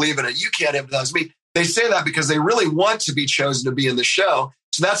 I don't believe in it. You can't hypnotize me. They say that because they really want to be chosen to be in the show.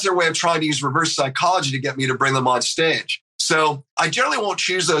 So that's their way of trying to use reverse psychology to get me to bring them on stage. So I generally won't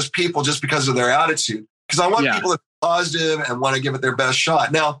choose those people just because of their attitude, because I want people that are positive and want to give it their best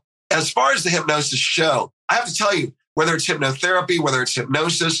shot. Now, as far as the hypnosis show, I have to tell you, whether it's hypnotherapy, whether it's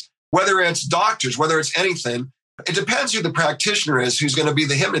hypnosis, whether it's doctors, whether it's anything, it depends who the practitioner is who's going to be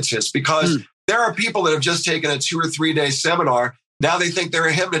the hypnotist, because there are people that have just taken a 2 or 3 day seminar. Now they think they're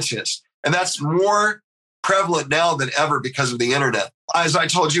a hypnotist. And that's more prevalent now than ever because of the internet. As I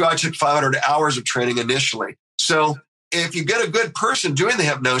told you, I took 500 hours of training initially. So if you get a good person doing the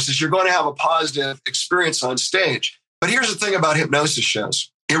hypnosis, you're going to have a positive experience on stage. But here's the thing about hypnosis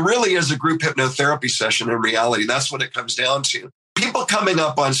shows. It really is a group hypnotherapy session in reality. That's what it comes down to. People coming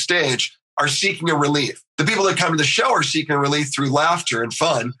up on stage are seeking a relief. The people that come to the show are seeking a relief through laughter and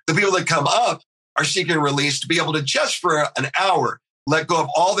fun. The people that come up are seeking a release to be able to just for an hour let go of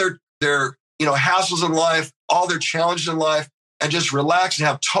all their hassles in life, all their challenges in life, and just relax and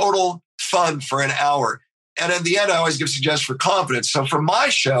have total fun for an hour. And in the end, I always give suggestions for confidence. So for my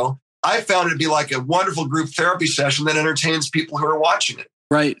show, I found it to be like a wonderful group therapy session that entertains people who are watching it.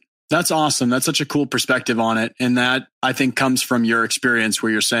 Right. That's awesome. That's such a cool perspective on it. And that, I think, comes from your experience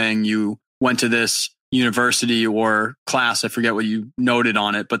where you're saying you went to this university or class. I forget what you noted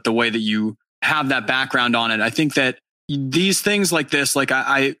on it, but the way that you have that background on it, I think that these things like this, like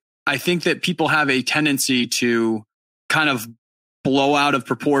I think that people have a tendency to kind of blow out of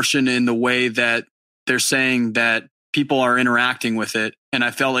proportion in the way that they're saying that people are interacting with it. And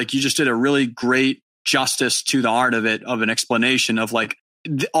I felt like you just did a really great justice to the art of it, of an explanation of like,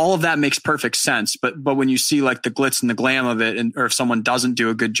 all of that makes perfect sense. But when you see like the glitz and the glam of it, or if someone doesn't do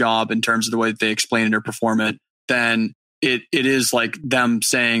a good job in terms of the way that they explain it or perform it, then it is like them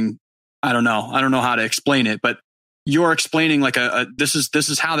saying, I don't know how to explain it, but you're explaining like this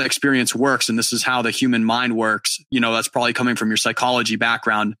is how the experience works, and this is how the human mind works. That's probably coming from your psychology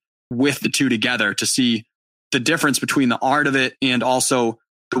background. with the two together to see the difference between the art of it and also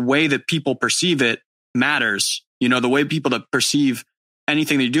the way that people perceive it matters. You know, the way people that perceive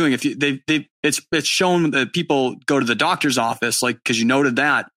anything they're doing. If it's shown that people go to the doctor's office, like, because you noted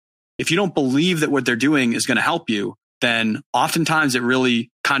that if you don't believe that what they're doing is going to help you, then oftentimes it really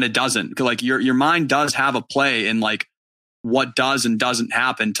kind of doesn't. Like your mind does have a play in like what does and doesn't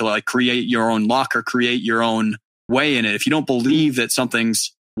happen to like create your own luck or create your own way in it. If you don't believe that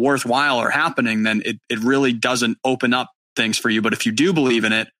something's worthwhile or happening, then it really doesn't open up things for you. But if you do believe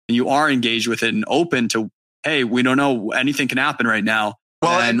in it and you are engaged with it and open to, hey, we don't know, anything can happen right now,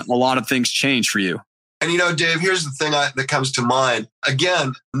 then a lot of things change for you. And, you know, Dave, here's the thing that comes to mind.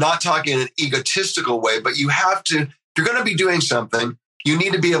 Again, not talking in an egotistical way, but you have to, if you're going to be doing something, you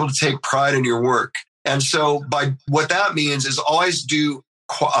need to be able to take pride in your work. And so by what that means is always do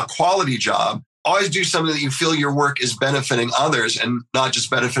a quality job. Always do something that you feel your work is benefiting others and not just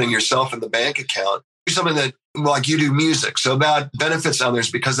benefiting yourself in the bank account. Do something that, like you do music, so that benefits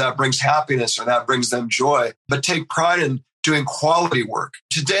others because that brings happiness or that brings them joy. But take pride in doing quality work.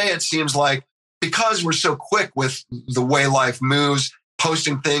 Today, it seems like because we're so quick with the way life moves,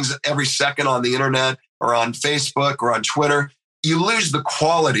 posting things every second on the internet or on Facebook or on Twitter, you lose the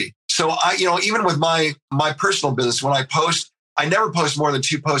quality. So even with my personal business, when I post, I never post more than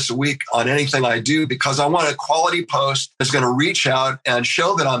 2 posts a week on anything I do because I want a quality post that's going to reach out and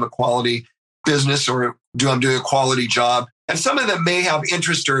show that I'm a quality business or I'm doing a quality job and something that may have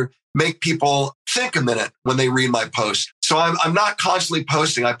interest or make people think a minute when they read my post. So I'm not constantly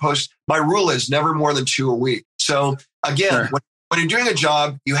posting. My rule is never more than 2 a week. So again, Sure. When you're doing a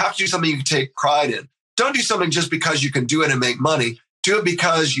job, you have to do something you can take pride in. Don't do something just because you can do it and make money. Do it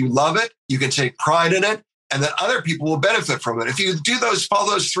because you love it, you can take pride in it, and that other people will benefit from it. If you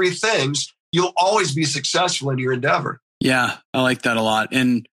follow those 3 things, you'll always be successful in your endeavor. Yeah, I like that a lot.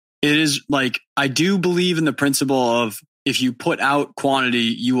 And it is like, I do believe in the principle of if you put out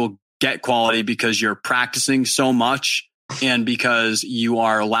quantity, you will get quality because you're practicing so much and because you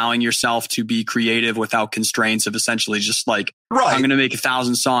are allowing yourself to be creative without constraints of essentially just like, Right. I'm going to make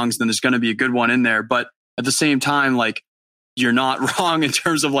 1,000 songs, then there's going to be a good one in there. But at the same time, like, you're not wrong in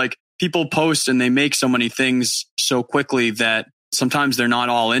terms of like people post and they make so many things so quickly that sometimes they're not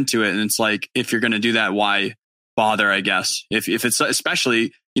all into it. And it's like, if you're going to do that, why bother, I guess? If it's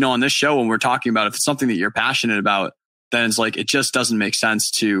especially, on this show, when we're talking about, if it's something that you're passionate about, then it's like, it just doesn't make sense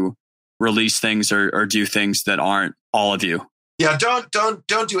to release things or do things that aren't all of you. Yeah. Don't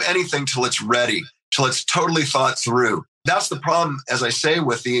do anything till it's ready, till it's totally thought through. That's the problem, as I say,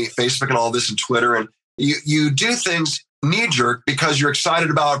 with the Facebook and all this and Twitter. And you do things knee-jerk because you're excited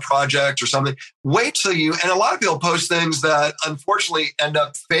about a project or something. Wait till and a lot of people post things that unfortunately end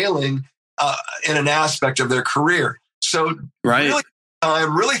up failing in an aspect of their career. So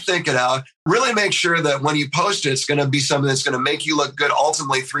really think it out, really make sure that when you post it, it's going to be something that's going to make you look good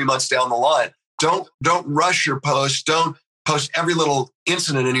ultimately 3 months down the line. Don't rush your post. Don't post every little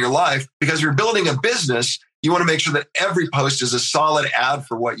incident in your life because you're building a business. You want to make sure that every post is a solid ad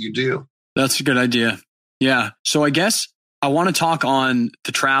for what you do. That's a good idea. Yeah. So I guess I want to talk on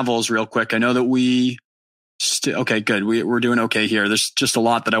the travels real quick. I know that okay, good. We're doing okay here. There's just a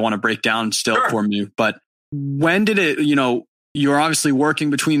lot that I want to break down still for you. But when did it, you're obviously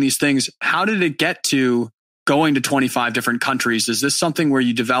working between these things. How did it get to going to 25 different countries? Is this something where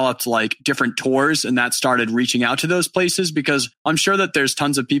you developed like different tours and that started reaching out to those places? Because I'm sure that there's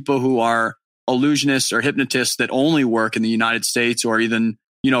tons of people who are illusionists or hypnotists that only work in the United States or even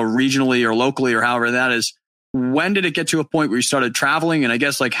regionally or locally or however that is. When did it get to a point where you started traveling? And I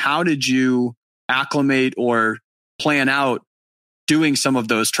guess like, how did you acclimate or plan out doing some of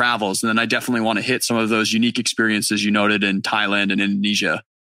those travels? And then I definitely want to hit some of those unique experiences you noted in Thailand and Indonesia.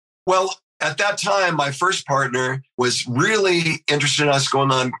 Well, at that time, my first partner was really interested in us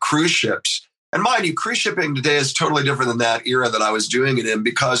going on cruise ships. And mind you, cruise shipping today is totally different than that era that I was doing it in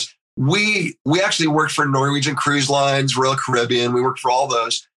because we actually worked for Norwegian Cruise Lines, Royal Caribbean. We worked for all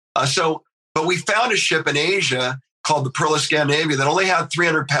those. But we found a ship in Asia called the Pearl of Scandinavia that only had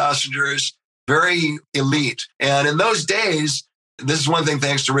 300 passengers, very elite. And in those days, this is one thing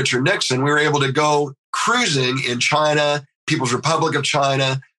thanks to Richard Nixon, we were able to go cruising in China, People's Republic of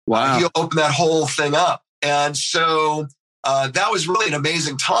China. Wow. He opened that whole thing up. And so that was really an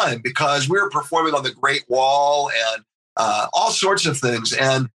amazing time because we were performing on the Great Wall and all sorts of things.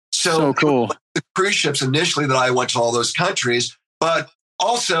 And so cool. The cruise ships initially that I went to all those countries, but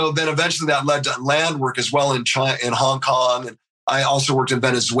also then eventually that led to land work as well in China, in Hong Kong. And I also worked in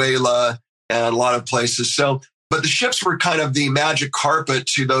Venezuela and a lot of places. But the ships were kind of the magic carpet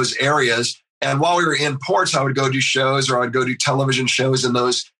to those areas. And while we were in ports, I would go do shows or I would go do television shows in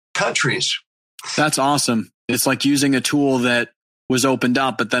those countries. That's awesome. It's like using a tool that was opened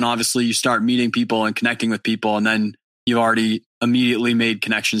up, but then obviously you start meeting people and connecting with people, and then you already immediately made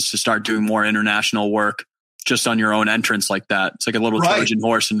connections to start doing more international work just on your own entrance like that. It's like a little Trojan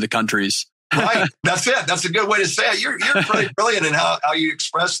horse into the countries. Right. That's it. That's a good way to say it. You're pretty brilliant in how you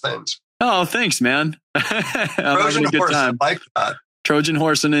express things. Oh, thanks, man. I'm having a good time. I like that. Trojan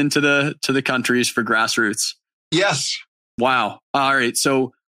horsing into the countries for grassroots. Yes. Wow. All right.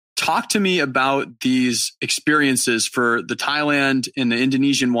 So talk to me about these experiences for the Thailand and the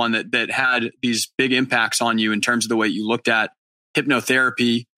Indonesian one that had these big impacts on you in terms of the way you looked at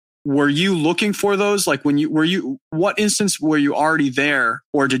hypnotherapy. Were you looking for those? Like what instance were you already there,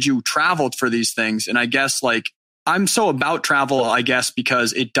 or did you travel for these things? And I guess like I'm so about travel, I guess,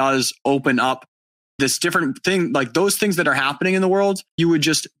 because it does open up this different thing, like those things that are happening in the world, you would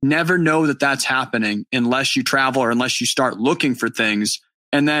just never know that that's happening unless you travel or unless you start looking for things.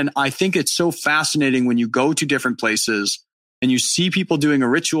 And then I think it's so fascinating when you go to different places and you see people doing a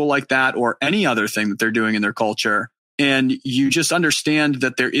ritual like that or any other thing that they're doing in their culture. And you just understand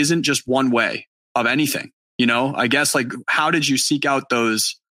that there isn't just one way of anything. You know, I guess like, how did you seek out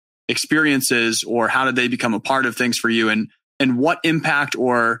those experiences, or how did they become a part of things for you? And what impact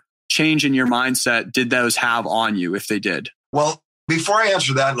or change in your mindset did those have on you, if they did? Well, before I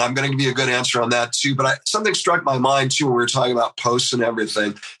answer that, and I'm going to give you a good answer on that too, but something struck my mind too when we were talking about posts and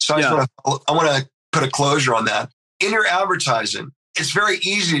everything. So I want to put a closure on that. In your advertising, it's very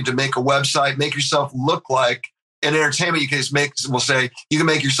easy to make a website, make yourself look like in entertainment. You can just you can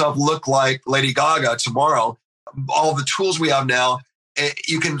make yourself look like Lady Gaga tomorrow. All the tools we have now,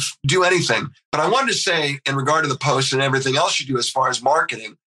 you can do anything. But I wanted to say, in regard to the posts and everything else you do as far as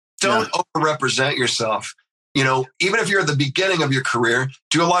marketing, don't overrepresent yourself. You know, even if you're at the beginning of your career,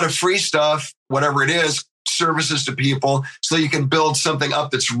 do a lot of free stuff, whatever it is, services to people, so you can build something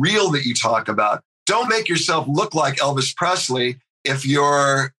up that's real that you talk about. Don't make yourself look like Elvis Presley if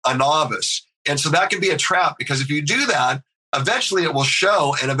you're a novice. And so that can be a trap, because if you do that, eventually it will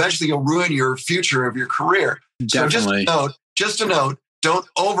show, and eventually you'll ruin your future of your career. Definitely. So just a note, don't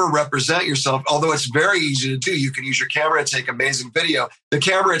over-represent yourself, although it's very easy to do. You can use your camera to take amazing video. The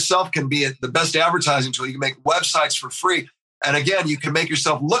camera itself can be the best advertising tool. You can make websites for free. And again, you can make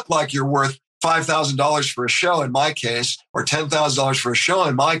yourself look like you're worth $5,000 for a show in my case, or $10,000 for a show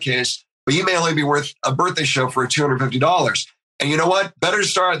in my case, but you may only be worth a birthday show for $250. And you know what? Better to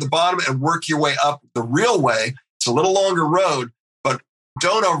start at the bottom and work your way up the real way. It's a little longer road, but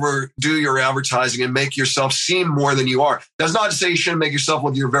don't overdo your advertising and make yourself seem more than you are. That's not to say you shouldn't make yourself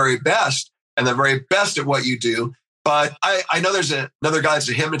look your very best and the very best at what you do. But I know there's another guy that's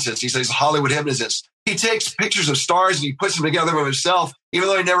a hypnotist. He says he's a Hollywood hypnotist. He takes pictures of stars and he puts them together with himself, even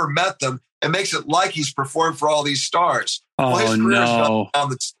though he never met them, and makes it like he's performed for all these stars.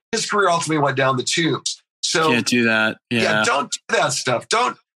 His career ultimately went down the tubes. So can't do that. Yeah, don't do that stuff.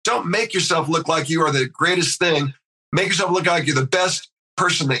 Don't make yourself look like you are the greatest thing. Make yourself look like you're the best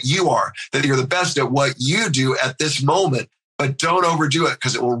person that you are, that you're the best at what you do at this moment, but don't overdo it,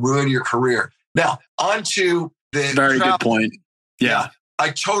 because it will ruin your career. Now, on to the very good point. Yeah. I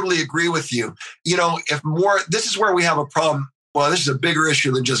totally agree with you. You know, this is where we have a problem. Well, this is a bigger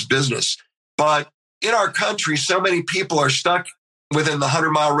issue than just business, but in our country, so many people are stuck within the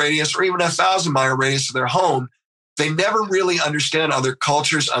 100-mile radius or even 1,000-mile radius of their home. They never really understand other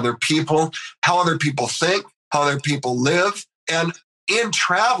cultures, other people, how other people think, how other people live. And in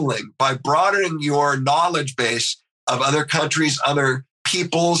traveling, by broadening your knowledge base of other countries, other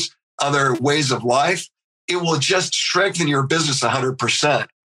peoples, other ways of life, it will just strengthen your business 100%.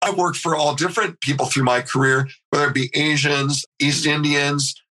 I've worked for all different people through my career, whether it be Asians, East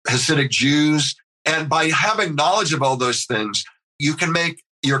Indians, Hasidic Jews. And by having knowledge of all those things, you can make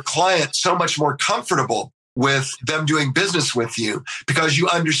your client so much more comfortable with them doing business with you, because you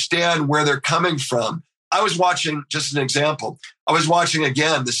understand where they're coming from. I was watching, just an example,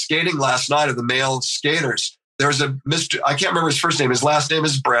 again the skating last night of the male skaters. There's a I can't remember his first name. His last name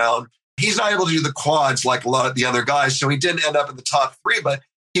is Brown. He's not able to do the quads like a lot of the other guys, so he didn't end up in the top 3, but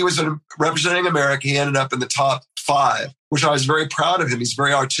he was representing America. He ended up in the top 5, which I was very proud of him. He's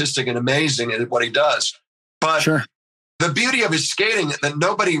very artistic and amazing at what he does. But the beauty of his skating that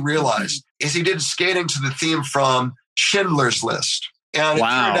nobody realized is he did skating to the theme from Schindler's List. And it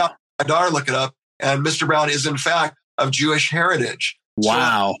turned out, my daughter looked it up, and Mr. Brown is in fact of Jewish heritage.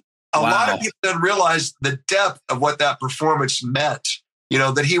 Wow. So a lot of people didn't realize the depth of what that performance meant. You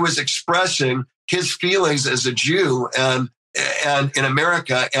know, that he was expressing his feelings as a Jew and in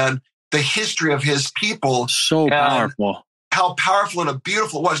America, and the history of his people. So powerful. How powerful and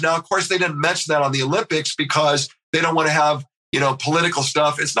beautiful it was. Now, of course, they didn't mention that on the Olympics because they don't want to have political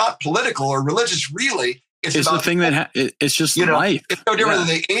stuff. It's not political or religious, really. It's about the thing that it's just life. It's no different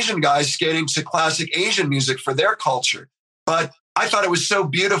than the Asian guys skating to classic Asian music for their culture. But I thought it was so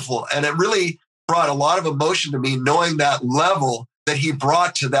beautiful, and it really brought a lot of emotion to me, knowing that level that he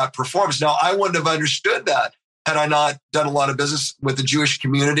brought to that performance. Now, I wouldn't have understood that had I not done a lot of business with the Jewish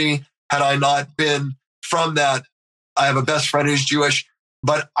community, had I not been from that. I have a best friend who's Jewish,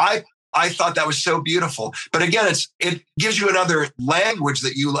 but I thought that was so beautiful. But again, it gives you another language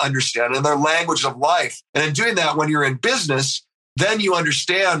that you understand, another language of life. And in doing that, when you're in business, then you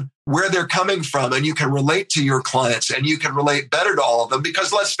understand where they're coming from, and you can relate to your clients, and you can relate better to all of them.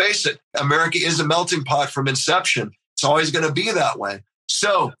 Because let's face it, America is a melting pot from inception. It's always going to be that way.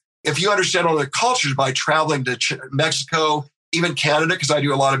 So if you understand all their cultures by traveling to Mexico, even Canada, because I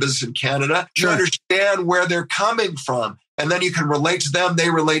do a lot of business in Canada, you understand where they're coming from. And then you can relate to them, they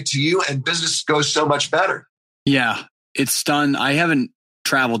relate to you, and business goes so much better. Yeah, it's done. I haven't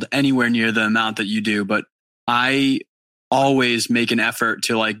traveled anywhere near the amount that you do, but I always make an effort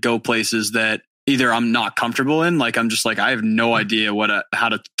to go places that either I'm not comfortable in, I'm just I have no idea how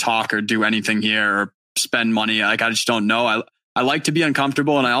to talk or do anything here or spend money. I just don't know. I like to be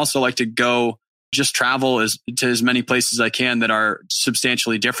uncomfortable, and I also like to go just travel to as many places as I can that are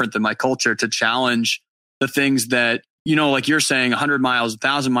substantially different than my culture, to challenge the things that, like you're saying, 100 miles,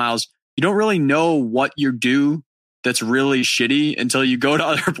 1,000 miles, you don't really know what you do that's really shitty until you go to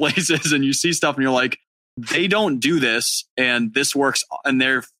other places and you see stuff and you're like, they don't do this and this works and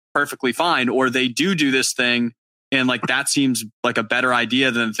they're perfectly fine. Or they do this thing and that seems like a better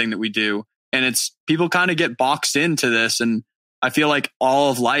idea than the thing that we do. And it's people kind of get boxed into this. And I feel like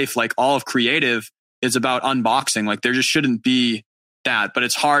all of life, all of creative is about unboxing. There just shouldn't be that, but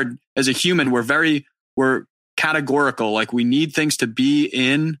it's hard as a human. We're categorical. We need things to be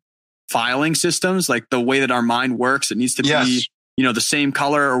in filing systems, the way that our mind works. It needs to be, the same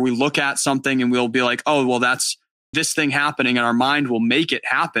color, or we look at something and we'll be like, oh, well, that's this thing happening, and our mind will make it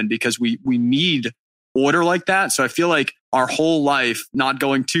happen because we need order like that. So I feel like our whole life, not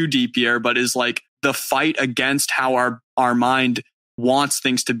going too deep here, but is the fight against how our mind wants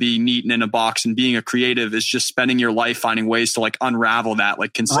things to be neat and in a box, and being a creative is just spending your life finding ways to unravel that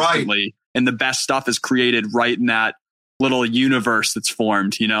consistently. Right. And the best stuff is created right in that little universe that's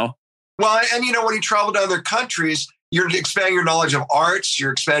formed, Well, and when you travel to other countries, you're expanding your knowledge of arts,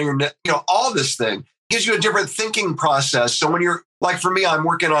 you're expanding your, all this thing. It gives you a different thinking process. So when you're, for me, I'm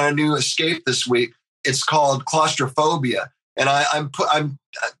working on a new escape this week. It's called Claustrophobia. And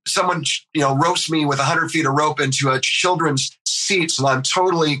someone, ropes me with 100 feet of rope into a children's seats, and I'm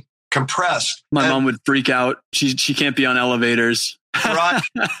totally compressed. My mom would freak out. She can't be on elevators. Right.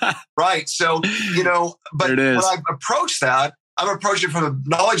 Right. So, but when I approach that, I'm approaching from a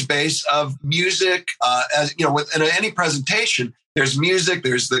knowledge base of music, as in any presentation, there's music,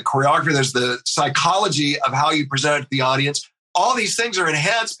 there's the choreography, there's the psychology of how you present it to the audience. All these things are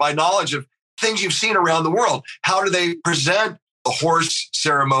enhanced by knowledge of things you've seen around the world. How do they present the horse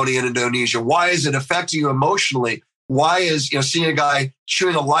ceremony in Indonesia? Why is it affecting you emotionally? Why is, seeing a guy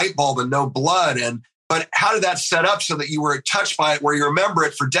chewing a light bulb and no blood? But how did that set up so that you were touched by it where you remember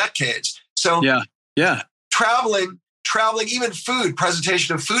it for decades? So yeah. Traveling, even food,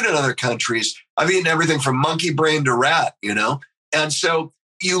 presentation of food in other countries. I've eaten everything from monkey brain to rat, And so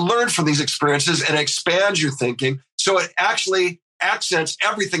you learn from these experiences and expands your thinking. So it actually accents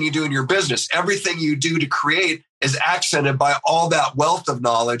everything you do in your business. Everything you do to create is accented by all that wealth of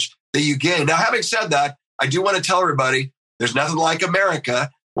knowledge that you gain. Now, having said that, I do want to tell everybody there's nothing like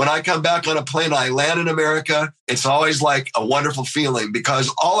America. When I come back on a plane, I land in America. It's always a wonderful feeling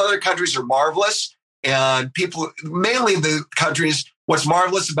because all other countries are marvelous. And people, mainly the countries, what's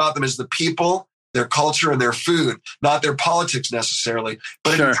marvelous about them is the people, their culture, and their food, not their politics necessarily.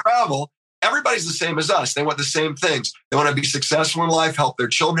 But If you travel, everybody's the same as us. They want the same things. They want to be successful in life, help their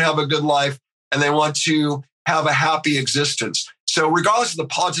children have a good life, and they want to have a happy existence. So regardless of the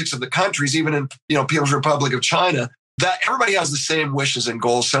politics of the countries, even in People's Republic of China, that everybody has the same wishes and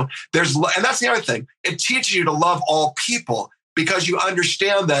goals. So and that's the other thing. It teaches you to love all people because you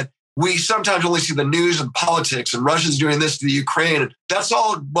understand that we sometimes only see the news and politics and Russia's doing this to the Ukraine. And that's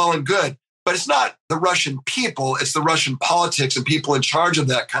all well and good, but it's not the Russian people. It's the Russian politics and people in charge of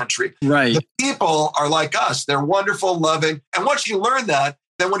that country. Right. The people are like us. They're wonderful, loving. And once you learn that,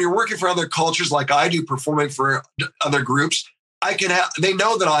 then when you're working for other cultures, like I do, performing for other groups, they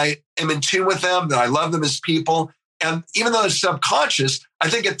know that I am in tune with them, that I love them as people. And even though it's subconscious, I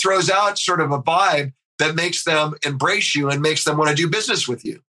think it throws out sort of a vibe that makes them embrace you and makes them want to do business with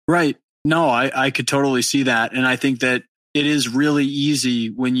you. Right. No, I could totally see that. And I think that it is really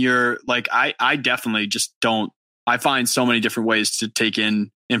easy when you're I definitely just don't I find so many different ways to take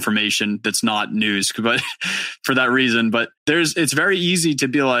in information that's not news, but for that reason. But it's very easy to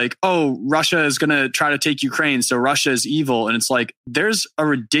be like, oh, Russia is going to try to take Ukraine, so Russia is evil. And it's like, there's a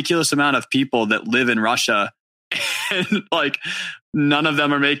ridiculous amount of people that live in Russia and like none of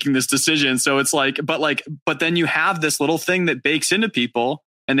them are making this decision. So it's like, but then you have this little thing that bakes into people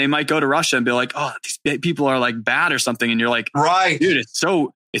and they might go to Russia and be like, oh, these people are like bad or something. And you're like, right, dude,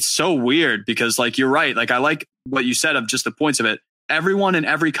 it's so weird because like, you're right. Like, I like what you said of just the points of it. Everyone in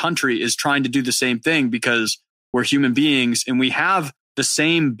every country is trying to do the same thing because we're human beings and we have the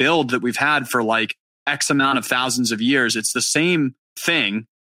same build that we've had for like X amount of thousands of years. It's the same thing.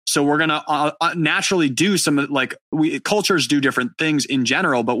 So we're going to naturally do cultures do different things in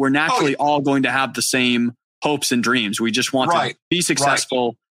general, but we're naturally all going to have the same hopes and dreams. We just want to be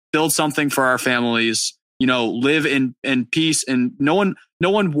successful, build something for our families, live in peace. And no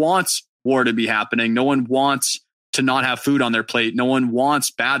one wants war to be happening. No one wants to not have food on their plate. No one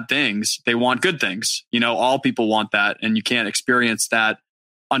wants bad things. They want good things. All people want that. And you can't experience that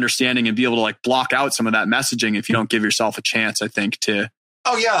understanding and be able to like block out some of that messaging if you don't give yourself a chance, I think, to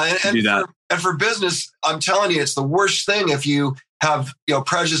do that. And for business, I'm telling you, it's the worst thing if you have,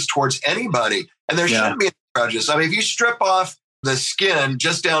 prejudice towards anybody. And there shouldn't be any prejudice. I mean, if you strip off the skin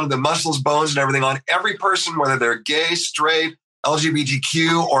just down to the muscles, bones, and everything on every person, whether they're gay, straight,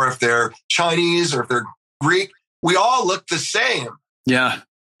 LGBTQ, or if they're Chinese or if they're Greek, we all look the same. Yeah.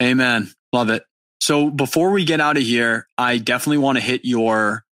 Amen. Love it. So before we get out of here, I definitely want to hit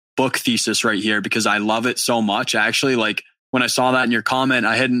your book thesis right here because I love it so much. I actually when I saw that in your comment,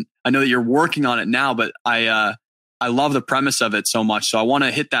 I know that you're working on it now, but I love the premise of it so much. So I want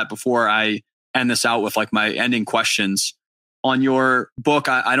to hit that before I end this out with like my ending questions. On your book,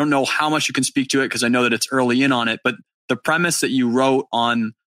 I don't know how much you can speak to it because I know that it's early in on it, but the premise that you wrote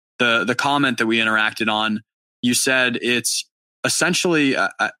on the comment that we interacted on, you said it's essentially,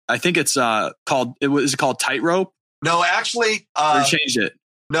 I think it's called Tightrope? No, actually. Or changed it?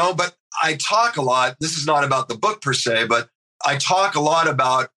 No, but I talk a lot. This is not about the book per se, but I talk a lot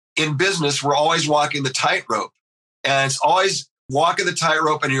about in business, we're always walking the tightrope. And it's always walking the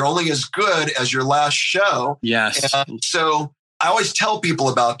tightrope and you're only as good as your last show. Yes. And so I always tell people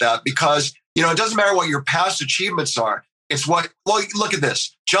about that because, it doesn't matter what your past achievements are. It's look at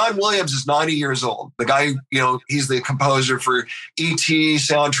this. John Williams is 90 years old. The guy, he's the composer for E.T.,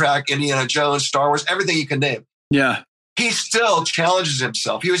 soundtrack, Indiana Jones, Star Wars, everything you can name. Yeah. He still challenges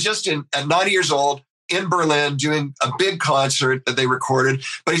himself. He was just at 90 years old in Berlin doing a big concert that they recorded,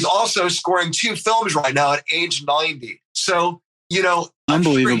 but he's also scoring 2 films right now at age 90. So,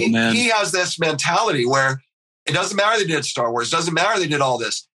 unbelievable, man. He has this mentality where it doesn't matter they did Star Wars, doesn't matter they did all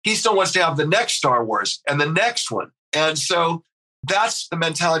this. He still wants to have the next Star Wars and the next one. And so that's the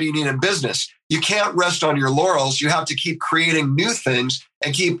mentality you need in business. You can't rest on your laurels. You have to keep creating new things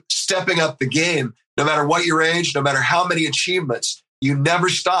and keep stepping up the game, no matter what your age, no matter how many achievements. You never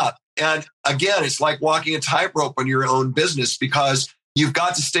stop. And again, it's like walking a tightrope on your own business because you've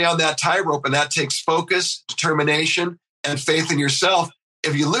got to stay on that tightrope, and that takes focus, determination, and faith in yourself.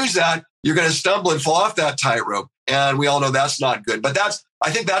 If you lose that, you're going to stumble and fall off that tightrope. And we all know that's not good. But I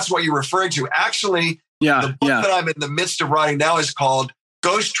think that's what you're referring to. Actually, the book that I'm in the midst of writing now is called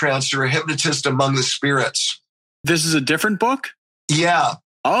Ghost Trancer, a Hypnotist Among the Spirits. This is a different book? Yeah.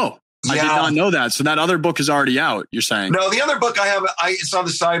 Oh, I did not know that. So that other book is already out, you're saying? No, the other book it's on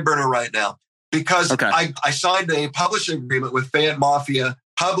the side burner right now because I signed a publishing agreement with Fayette Mafia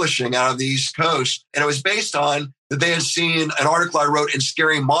Publishing out of the East Coast. And it was based on that they had seen an article I wrote in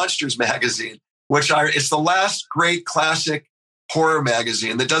Scary Monsters magazine, it's the last great classic horror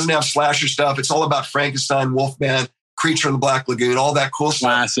magazine that doesn't have slasher stuff. It's all about Frankenstein, Wolfman, Creature in the Black Lagoon, all that cool stuff.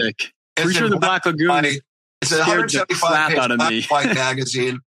 Classic. Creature in the Black Lagoon. It's a 175-page black and white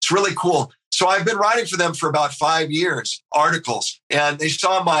magazine. It's really cool. So I've been writing for them for about 5 years, articles. And they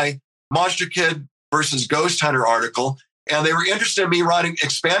saw my Monster Kid versus Ghost Hunter article. And they were interested in me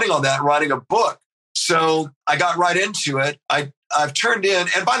expanding on that and writing a book. So I got right into it. I've turned in,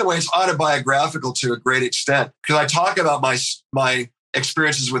 and by the way, it's autobiographical to a great extent because I talk about my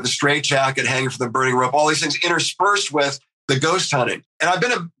experiences with the straitjacket, hanging from the burning rope, all these things interspersed with the ghost hunting. And I've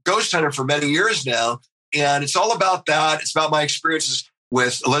been a ghost hunter for many years now, and it's all about that. It's about my experiences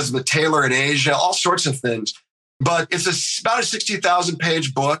with Elizabeth Taylor in Asia, all sorts of things. But it's about a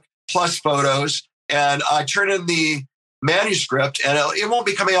 60,000-page book plus photos, and I turned in the manuscript, and it won't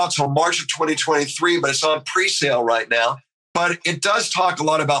be coming out until March of 2023, but it's on pre-sale right now. But it does talk a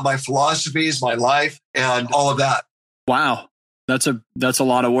lot about my philosophies, my life, and all of that. Wow. That's a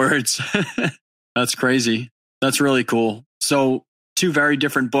lot of words. That's crazy. That's really cool. So two very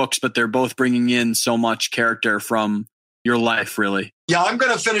different books, but they're both bringing in so much character from your life, really. Yeah, I'm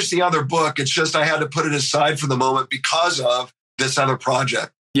going to finish the other book. It's just I had to put it aside for the moment because of this other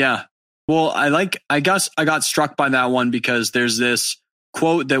project. Yeah. Well, I guess I got struck by that one because there's this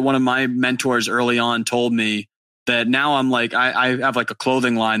quote that one of my mentors early on told me that now I'm like, I have like a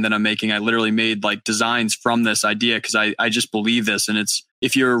clothing line that I'm making. I literally made like designs from this idea because I just believe this. And it's,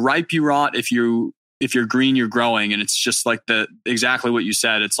 if you're ripe, you rot. If you're green, you're growing. And it's just like exactly what you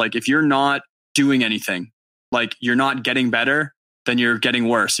said. It's like, if you're not doing anything, like you're not getting better, then you're getting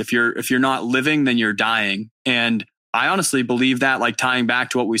worse. If you're not living, then you're dying. And I honestly believe that, like tying back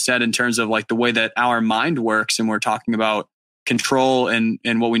to what we said in terms of like the way that our mind works, and we're talking about control and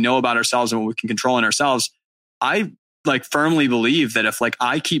what we know about ourselves and what we can control in ourselves. I like firmly believe that if like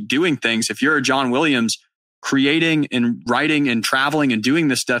I keep doing things, if you're a John Williams creating and writing and traveling and doing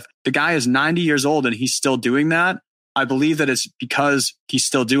this stuff, the guy is 90 years old and he's still doing that. I believe that it's because he's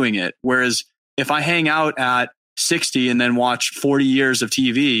still doing it. Whereas if I hang out at 60 and then watch 40 years of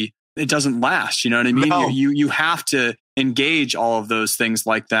TV, it doesn't last. You know what I mean? No. You have to engage all of those things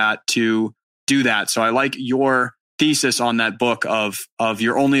like that to do that. So I like your thesis on that book of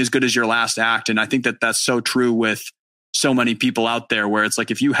you're only as good as your last act. And I think that that's so true with so many people out there, where it's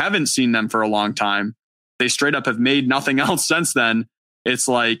like, if you haven't seen them for a long time, they straight up have made nothing else since then. It's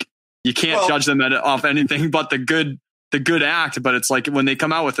like, you can't judge them off anything but the good act. But it's like when they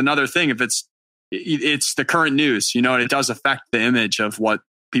come out with another thing, if it's the current news, you know, and it does affect the image of what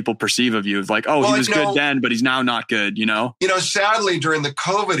people perceive of you. Of like, he was good then, but he's now not good, you know? You know, sadly, during the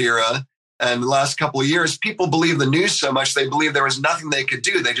COVID era, and the last couple of years, people believe the news so much, they believe there was nothing they could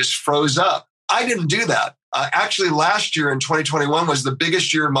do. They just froze up. I didn't do that. Actually, last year in 2021 was the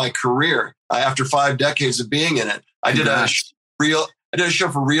biggest year of my career after 5 decades of being in it. I did a show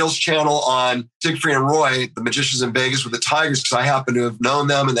for Reel's channel on Siegfried and Roy, the magicians in Vegas with the Tigers, because I happen to have known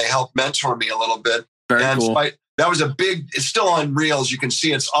them and they helped mentor me a little bit. Very cool. So that was it's still on Reel's. You can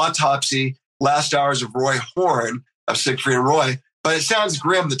see it's Autopsy, Last Hours of Roy Horn of Siegfried and Roy. But it sounds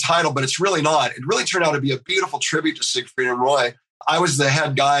grim, the title, but it's really not. It really turned out to be a beautiful tribute to Siegfried and Roy. I was the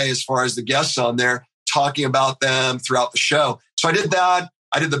head guy as far as the guests on there, talking about them throughout the show. So I did that.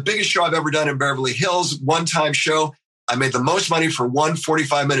 I did the biggest show I've ever done in Beverly Hills, one-time show. I made the most money for one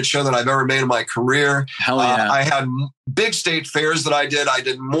 45-minute show that I've ever made in my career. Hell yeah. I had big state fairs that I did. I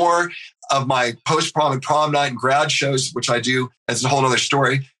did more of my post-prom and prom night and grad shows, which I do. It's a whole other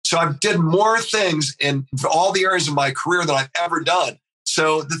story. So I did more things in all the areas of my career than I've ever done.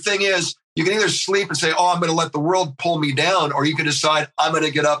 So the thing is, you can either sleep and say, I'm going to let the world pull me down, or you can decide, I'm going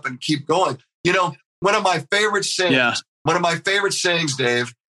to get up and keep going. You know, one of my favorite sayings,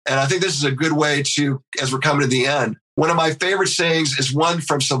 Dave, and I think this is a good way to, as we're coming to the end, one of my favorite sayings is one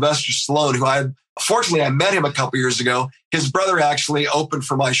from Sylvester Stallone, who fortunately I met him a couple years ago. His brother actually opened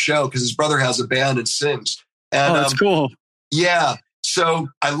for my show because his brother has a band and sings. And, that's cool. Yeah. So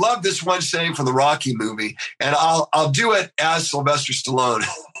I love this one saying from the Rocky movie, and I'll do it as Sylvester Stallone.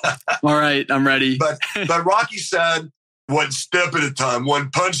 All right, I'm ready. But Rocky said, one step at a time, one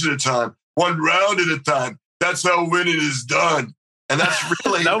punch at a time, one round at a time. That's how winning is done. And that's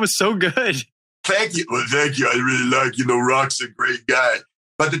really... That was so good. Thank you. Well, thank you. I really like, Rock's a great guy.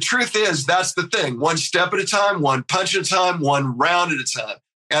 But the truth is, that's the thing. One step at a time, one punch at a time, one round at a time.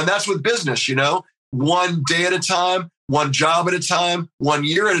 And that's with business, one day at a time, one job at a time, 1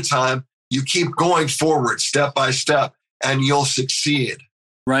 year at a time. You keep going forward step by step and you'll succeed.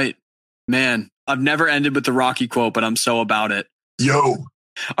 Right. Man, I've never ended with the Rocky quote, but I'm so about it. Yo. All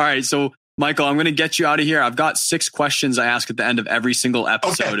right. So, Michael, I'm going to get you out of here. I've got 6 questions I ask at the end of every single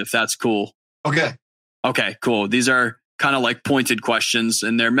episode, if that's cool. Okay. Okay, cool. These are kind of like pointed questions,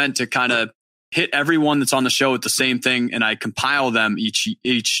 and they're meant to kind of hit everyone that's on the show with the same thing. And I compile them each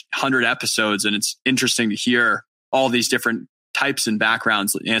 100 episodes. And it's interesting to hear all these different types and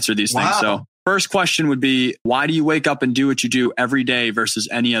backgrounds answer these things. So first question would be, why do you wake up and do what you do every day versus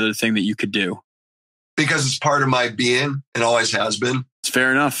any other thing that you could do? Because it's part of my being. It always has been. It's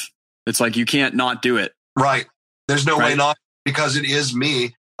fair enough. It's like, you can't not do it. Right. There's no way not, because it is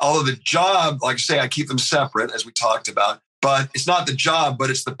me. Although the job, like I say, I keep them separate, as we talked about. But it's not the job, but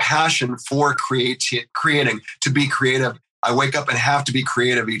it's the passion for creating, to be creative. I wake up and have to be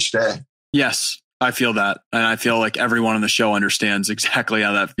creative each day. Yes, I feel that. And I feel like everyone on the show understands exactly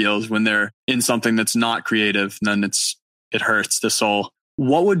how that feels when they're in something that's not creative. And then it hurts the soul.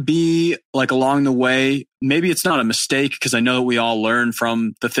 What would be like along the way? Maybe it's not a mistake, because I know that we all learn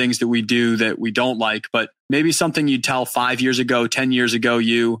from the things that we do that we don't like, but maybe something you'd tell 5 years ago, 10 years ago,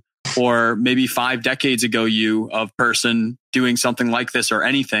 or maybe 5 decades ago you of person doing something like this or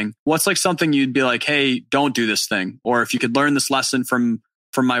anything, what's like something you'd be like, hey, don't do this thing? Or if you could learn this lesson from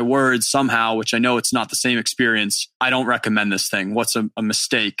my words somehow, which I know it's not the same experience, I don't recommend this thing. What's a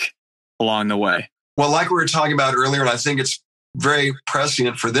mistake along the way? Well, like we were talking about earlier, and I think it's very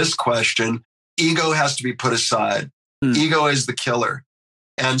prescient for this question, ego has to be put aside. Ego is the killer.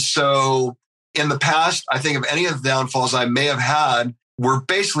 And so in the past, I think of any of the downfalls I may have had were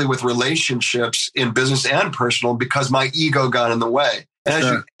basically with relationships in business and personal because my ego got in the way. And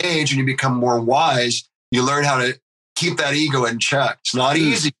as you age and you become more wise, you learn how to keep that ego in check. It's not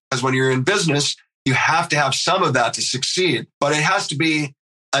easy because when you're in business, you have to have some of that to succeed, but it has to be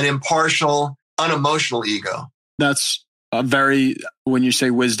an impartial, unemotional ego. That's a very, when you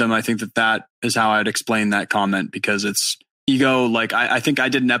say wisdom, I think that is how I'd explain that comment, because it's ego. Like I think I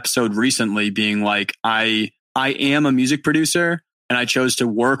did an episode recently being like, I am a music producer and I chose to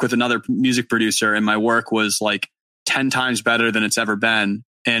work with another music producer and my work was like 10 times better than it's ever been.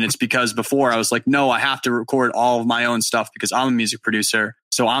 And it's because before I was like, no, I have to record all of my own stuff because I'm a music producer.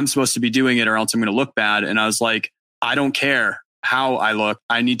 So I'm supposed to be doing it or else I'm going to look bad. And I was like, I don't care how I look.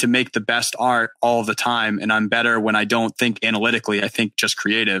 I need to make the best art all the time. And I'm better when I don't think analytically. I think just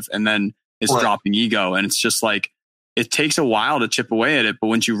creative. And then it's dropping ego. And it's just like, it takes a while to chip away at it. But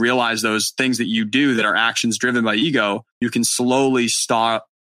once you realize those things that you do that are actions driven by ego, you can slowly start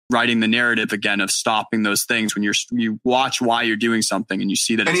writing the narrative again of stopping those things when you watch why you're doing something and you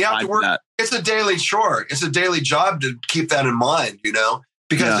see that and it's you have to work. That. It's a daily chore. It's a daily job to keep that in mind,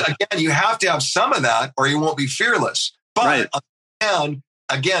 because again, you have to have some of that or you won't be fearless. But and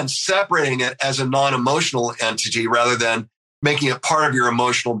again, separating it as a non-emotional entity rather than making it part of your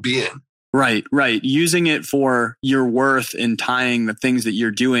emotional being. Right. Using it for your worth and tying the things that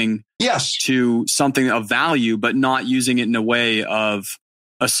you're doing to something of value, but not using it in a way of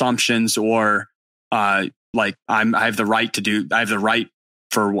assumptions or like I have the right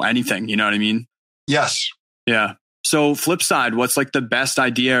for anything. You know what I mean? Yes. Yeah. So flip side, what's like the best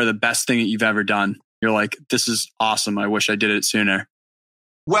idea or the best thing that you've ever done? You're like, this is awesome. I wish I did it sooner.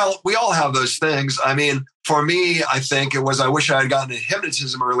 Well, we all have those things. I mean, for me, I think it was, I wish I had gotten into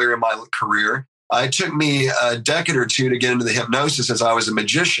hypnotism earlier in my career. It took me a decade or two to get into the hypnosis as I was a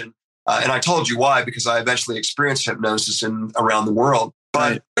magician. And I told you why, because I eventually experienced hypnosis around the world.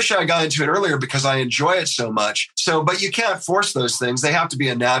 But I wish I got into it earlier because I enjoy it so much. But you can't force those things. They have to be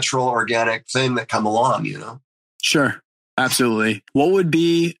a natural, organic thing that come along, Sure. Absolutely. What would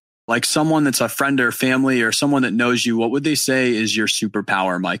be like someone that's a friend or family or someone that knows you, what would they say is your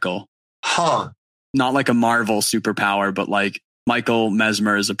superpower, Michael? Not like a Marvel superpower, but like Michael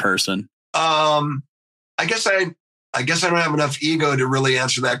Mesmer as a person. I guess I don't have enough ego to really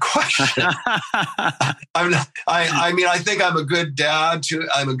answer that question. I think I'm a good dad too.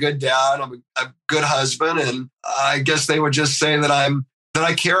 I'm a good dad. I'm a good husband. And I guess they would just say that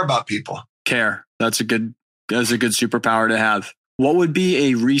I care about people. Care. That's a good superpower to have. What would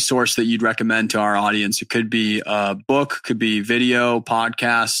be a resource that you'd recommend to our audience? It could be a book, could be video,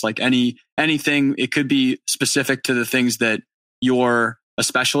 podcasts, like anything. It could be specific to the things that you're a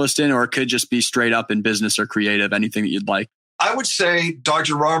specialist in, or it could just be straight up in business or creative, anything that you'd like. I would say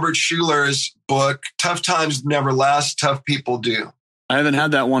Dr. Robert Schuler's book, Tough Times Never Last, Tough People Do. I haven't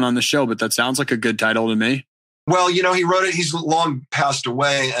had that one on the show, but that sounds like a good title to me. Well, he wrote it. He's long passed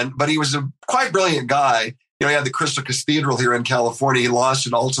away, but he was a quite brilliant guy. He had the Crystal Cathedral here in California. He lost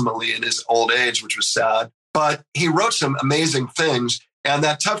it ultimately in his old age, which was sad. But he wrote some amazing things. And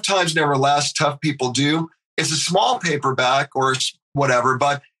that Tough Times Never Last, Tough People Do. It's a small paperback or whatever,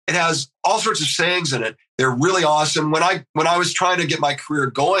 but it has all sorts of sayings in it. They're really awesome. When I was trying to get my career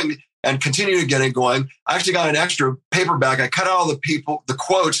going and continue to get it going, I actually got an extra paperback. I cut out all the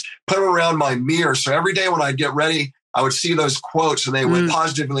quotes, put them around my mirror. So every day when I'd get ready, I would see those quotes and they would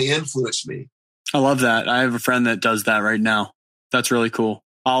positively influence me. I love that. I have a friend that does that right now. That's really cool.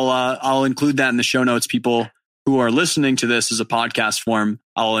 I'll include that in the show notes. People who are listening to this as a podcast form,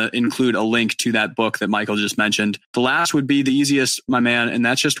 I'll include a link to that book that Michael just mentioned. The last would be the easiest, my man, and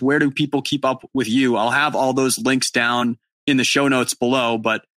that's just where do people keep up with you? I'll have all those links down in the show notes below,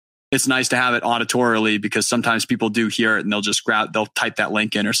 but it's nice to have it auditorily because sometimes people do hear it and they'll type that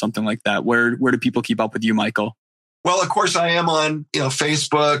link in or something like that. Where do people keep up with you, Michael? Well, of course, I am on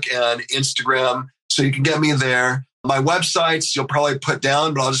Facebook and Instagram, so you can get me there. My websites you'll probably put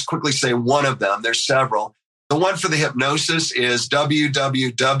down, but I'll just quickly say one of them. There's several. The one for the hypnosis is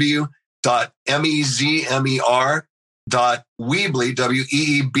www.mezmer.weebly,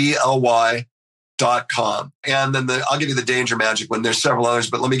 weebly.com. And then I'll give you the Danger Magic one. There's several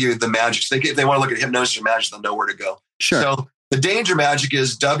others, but let me give you the magic. So if they want to look at hypnosis or magic, they'll know where to go. Sure. So The Danger Magic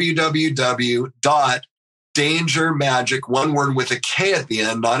is www.dangermagic, one word with a K at the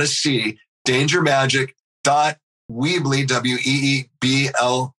end, not a C, dangermagic.weebly,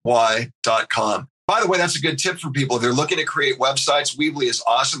 weebly.com. By the way, that's a good tip for people. If they're looking to create websites, Weebly is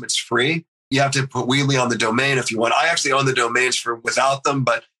awesome. It's free. You have to put Weebly on the domain if you want. I actually own the domains without them,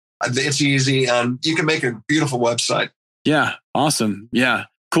 but it's easy and you can make a beautiful website. Yeah. Awesome. Yeah.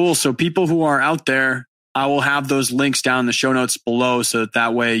 Cool. So people who are out there, I will have those links down in the show notes below so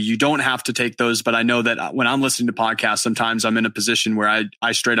that way you don't have to take those. But I know that when I'm listening to podcasts, sometimes I'm in a position where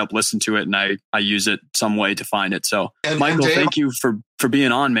I straight up listen to it and I use it some way to find it. So Michael, Dave, thank you for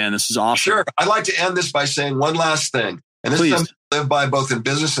being on, man. This is awesome. Sure. I'd like to end this by saying one last thing. And this is something I live by both in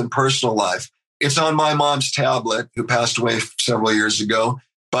business and personal life. It's on my mom's tablet, who passed away several years ago.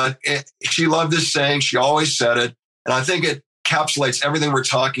 But she loved this saying. She always said it. And I think it encapsulates everything we're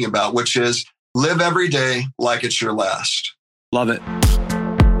talking about, which is live every day like it's your last. Love it.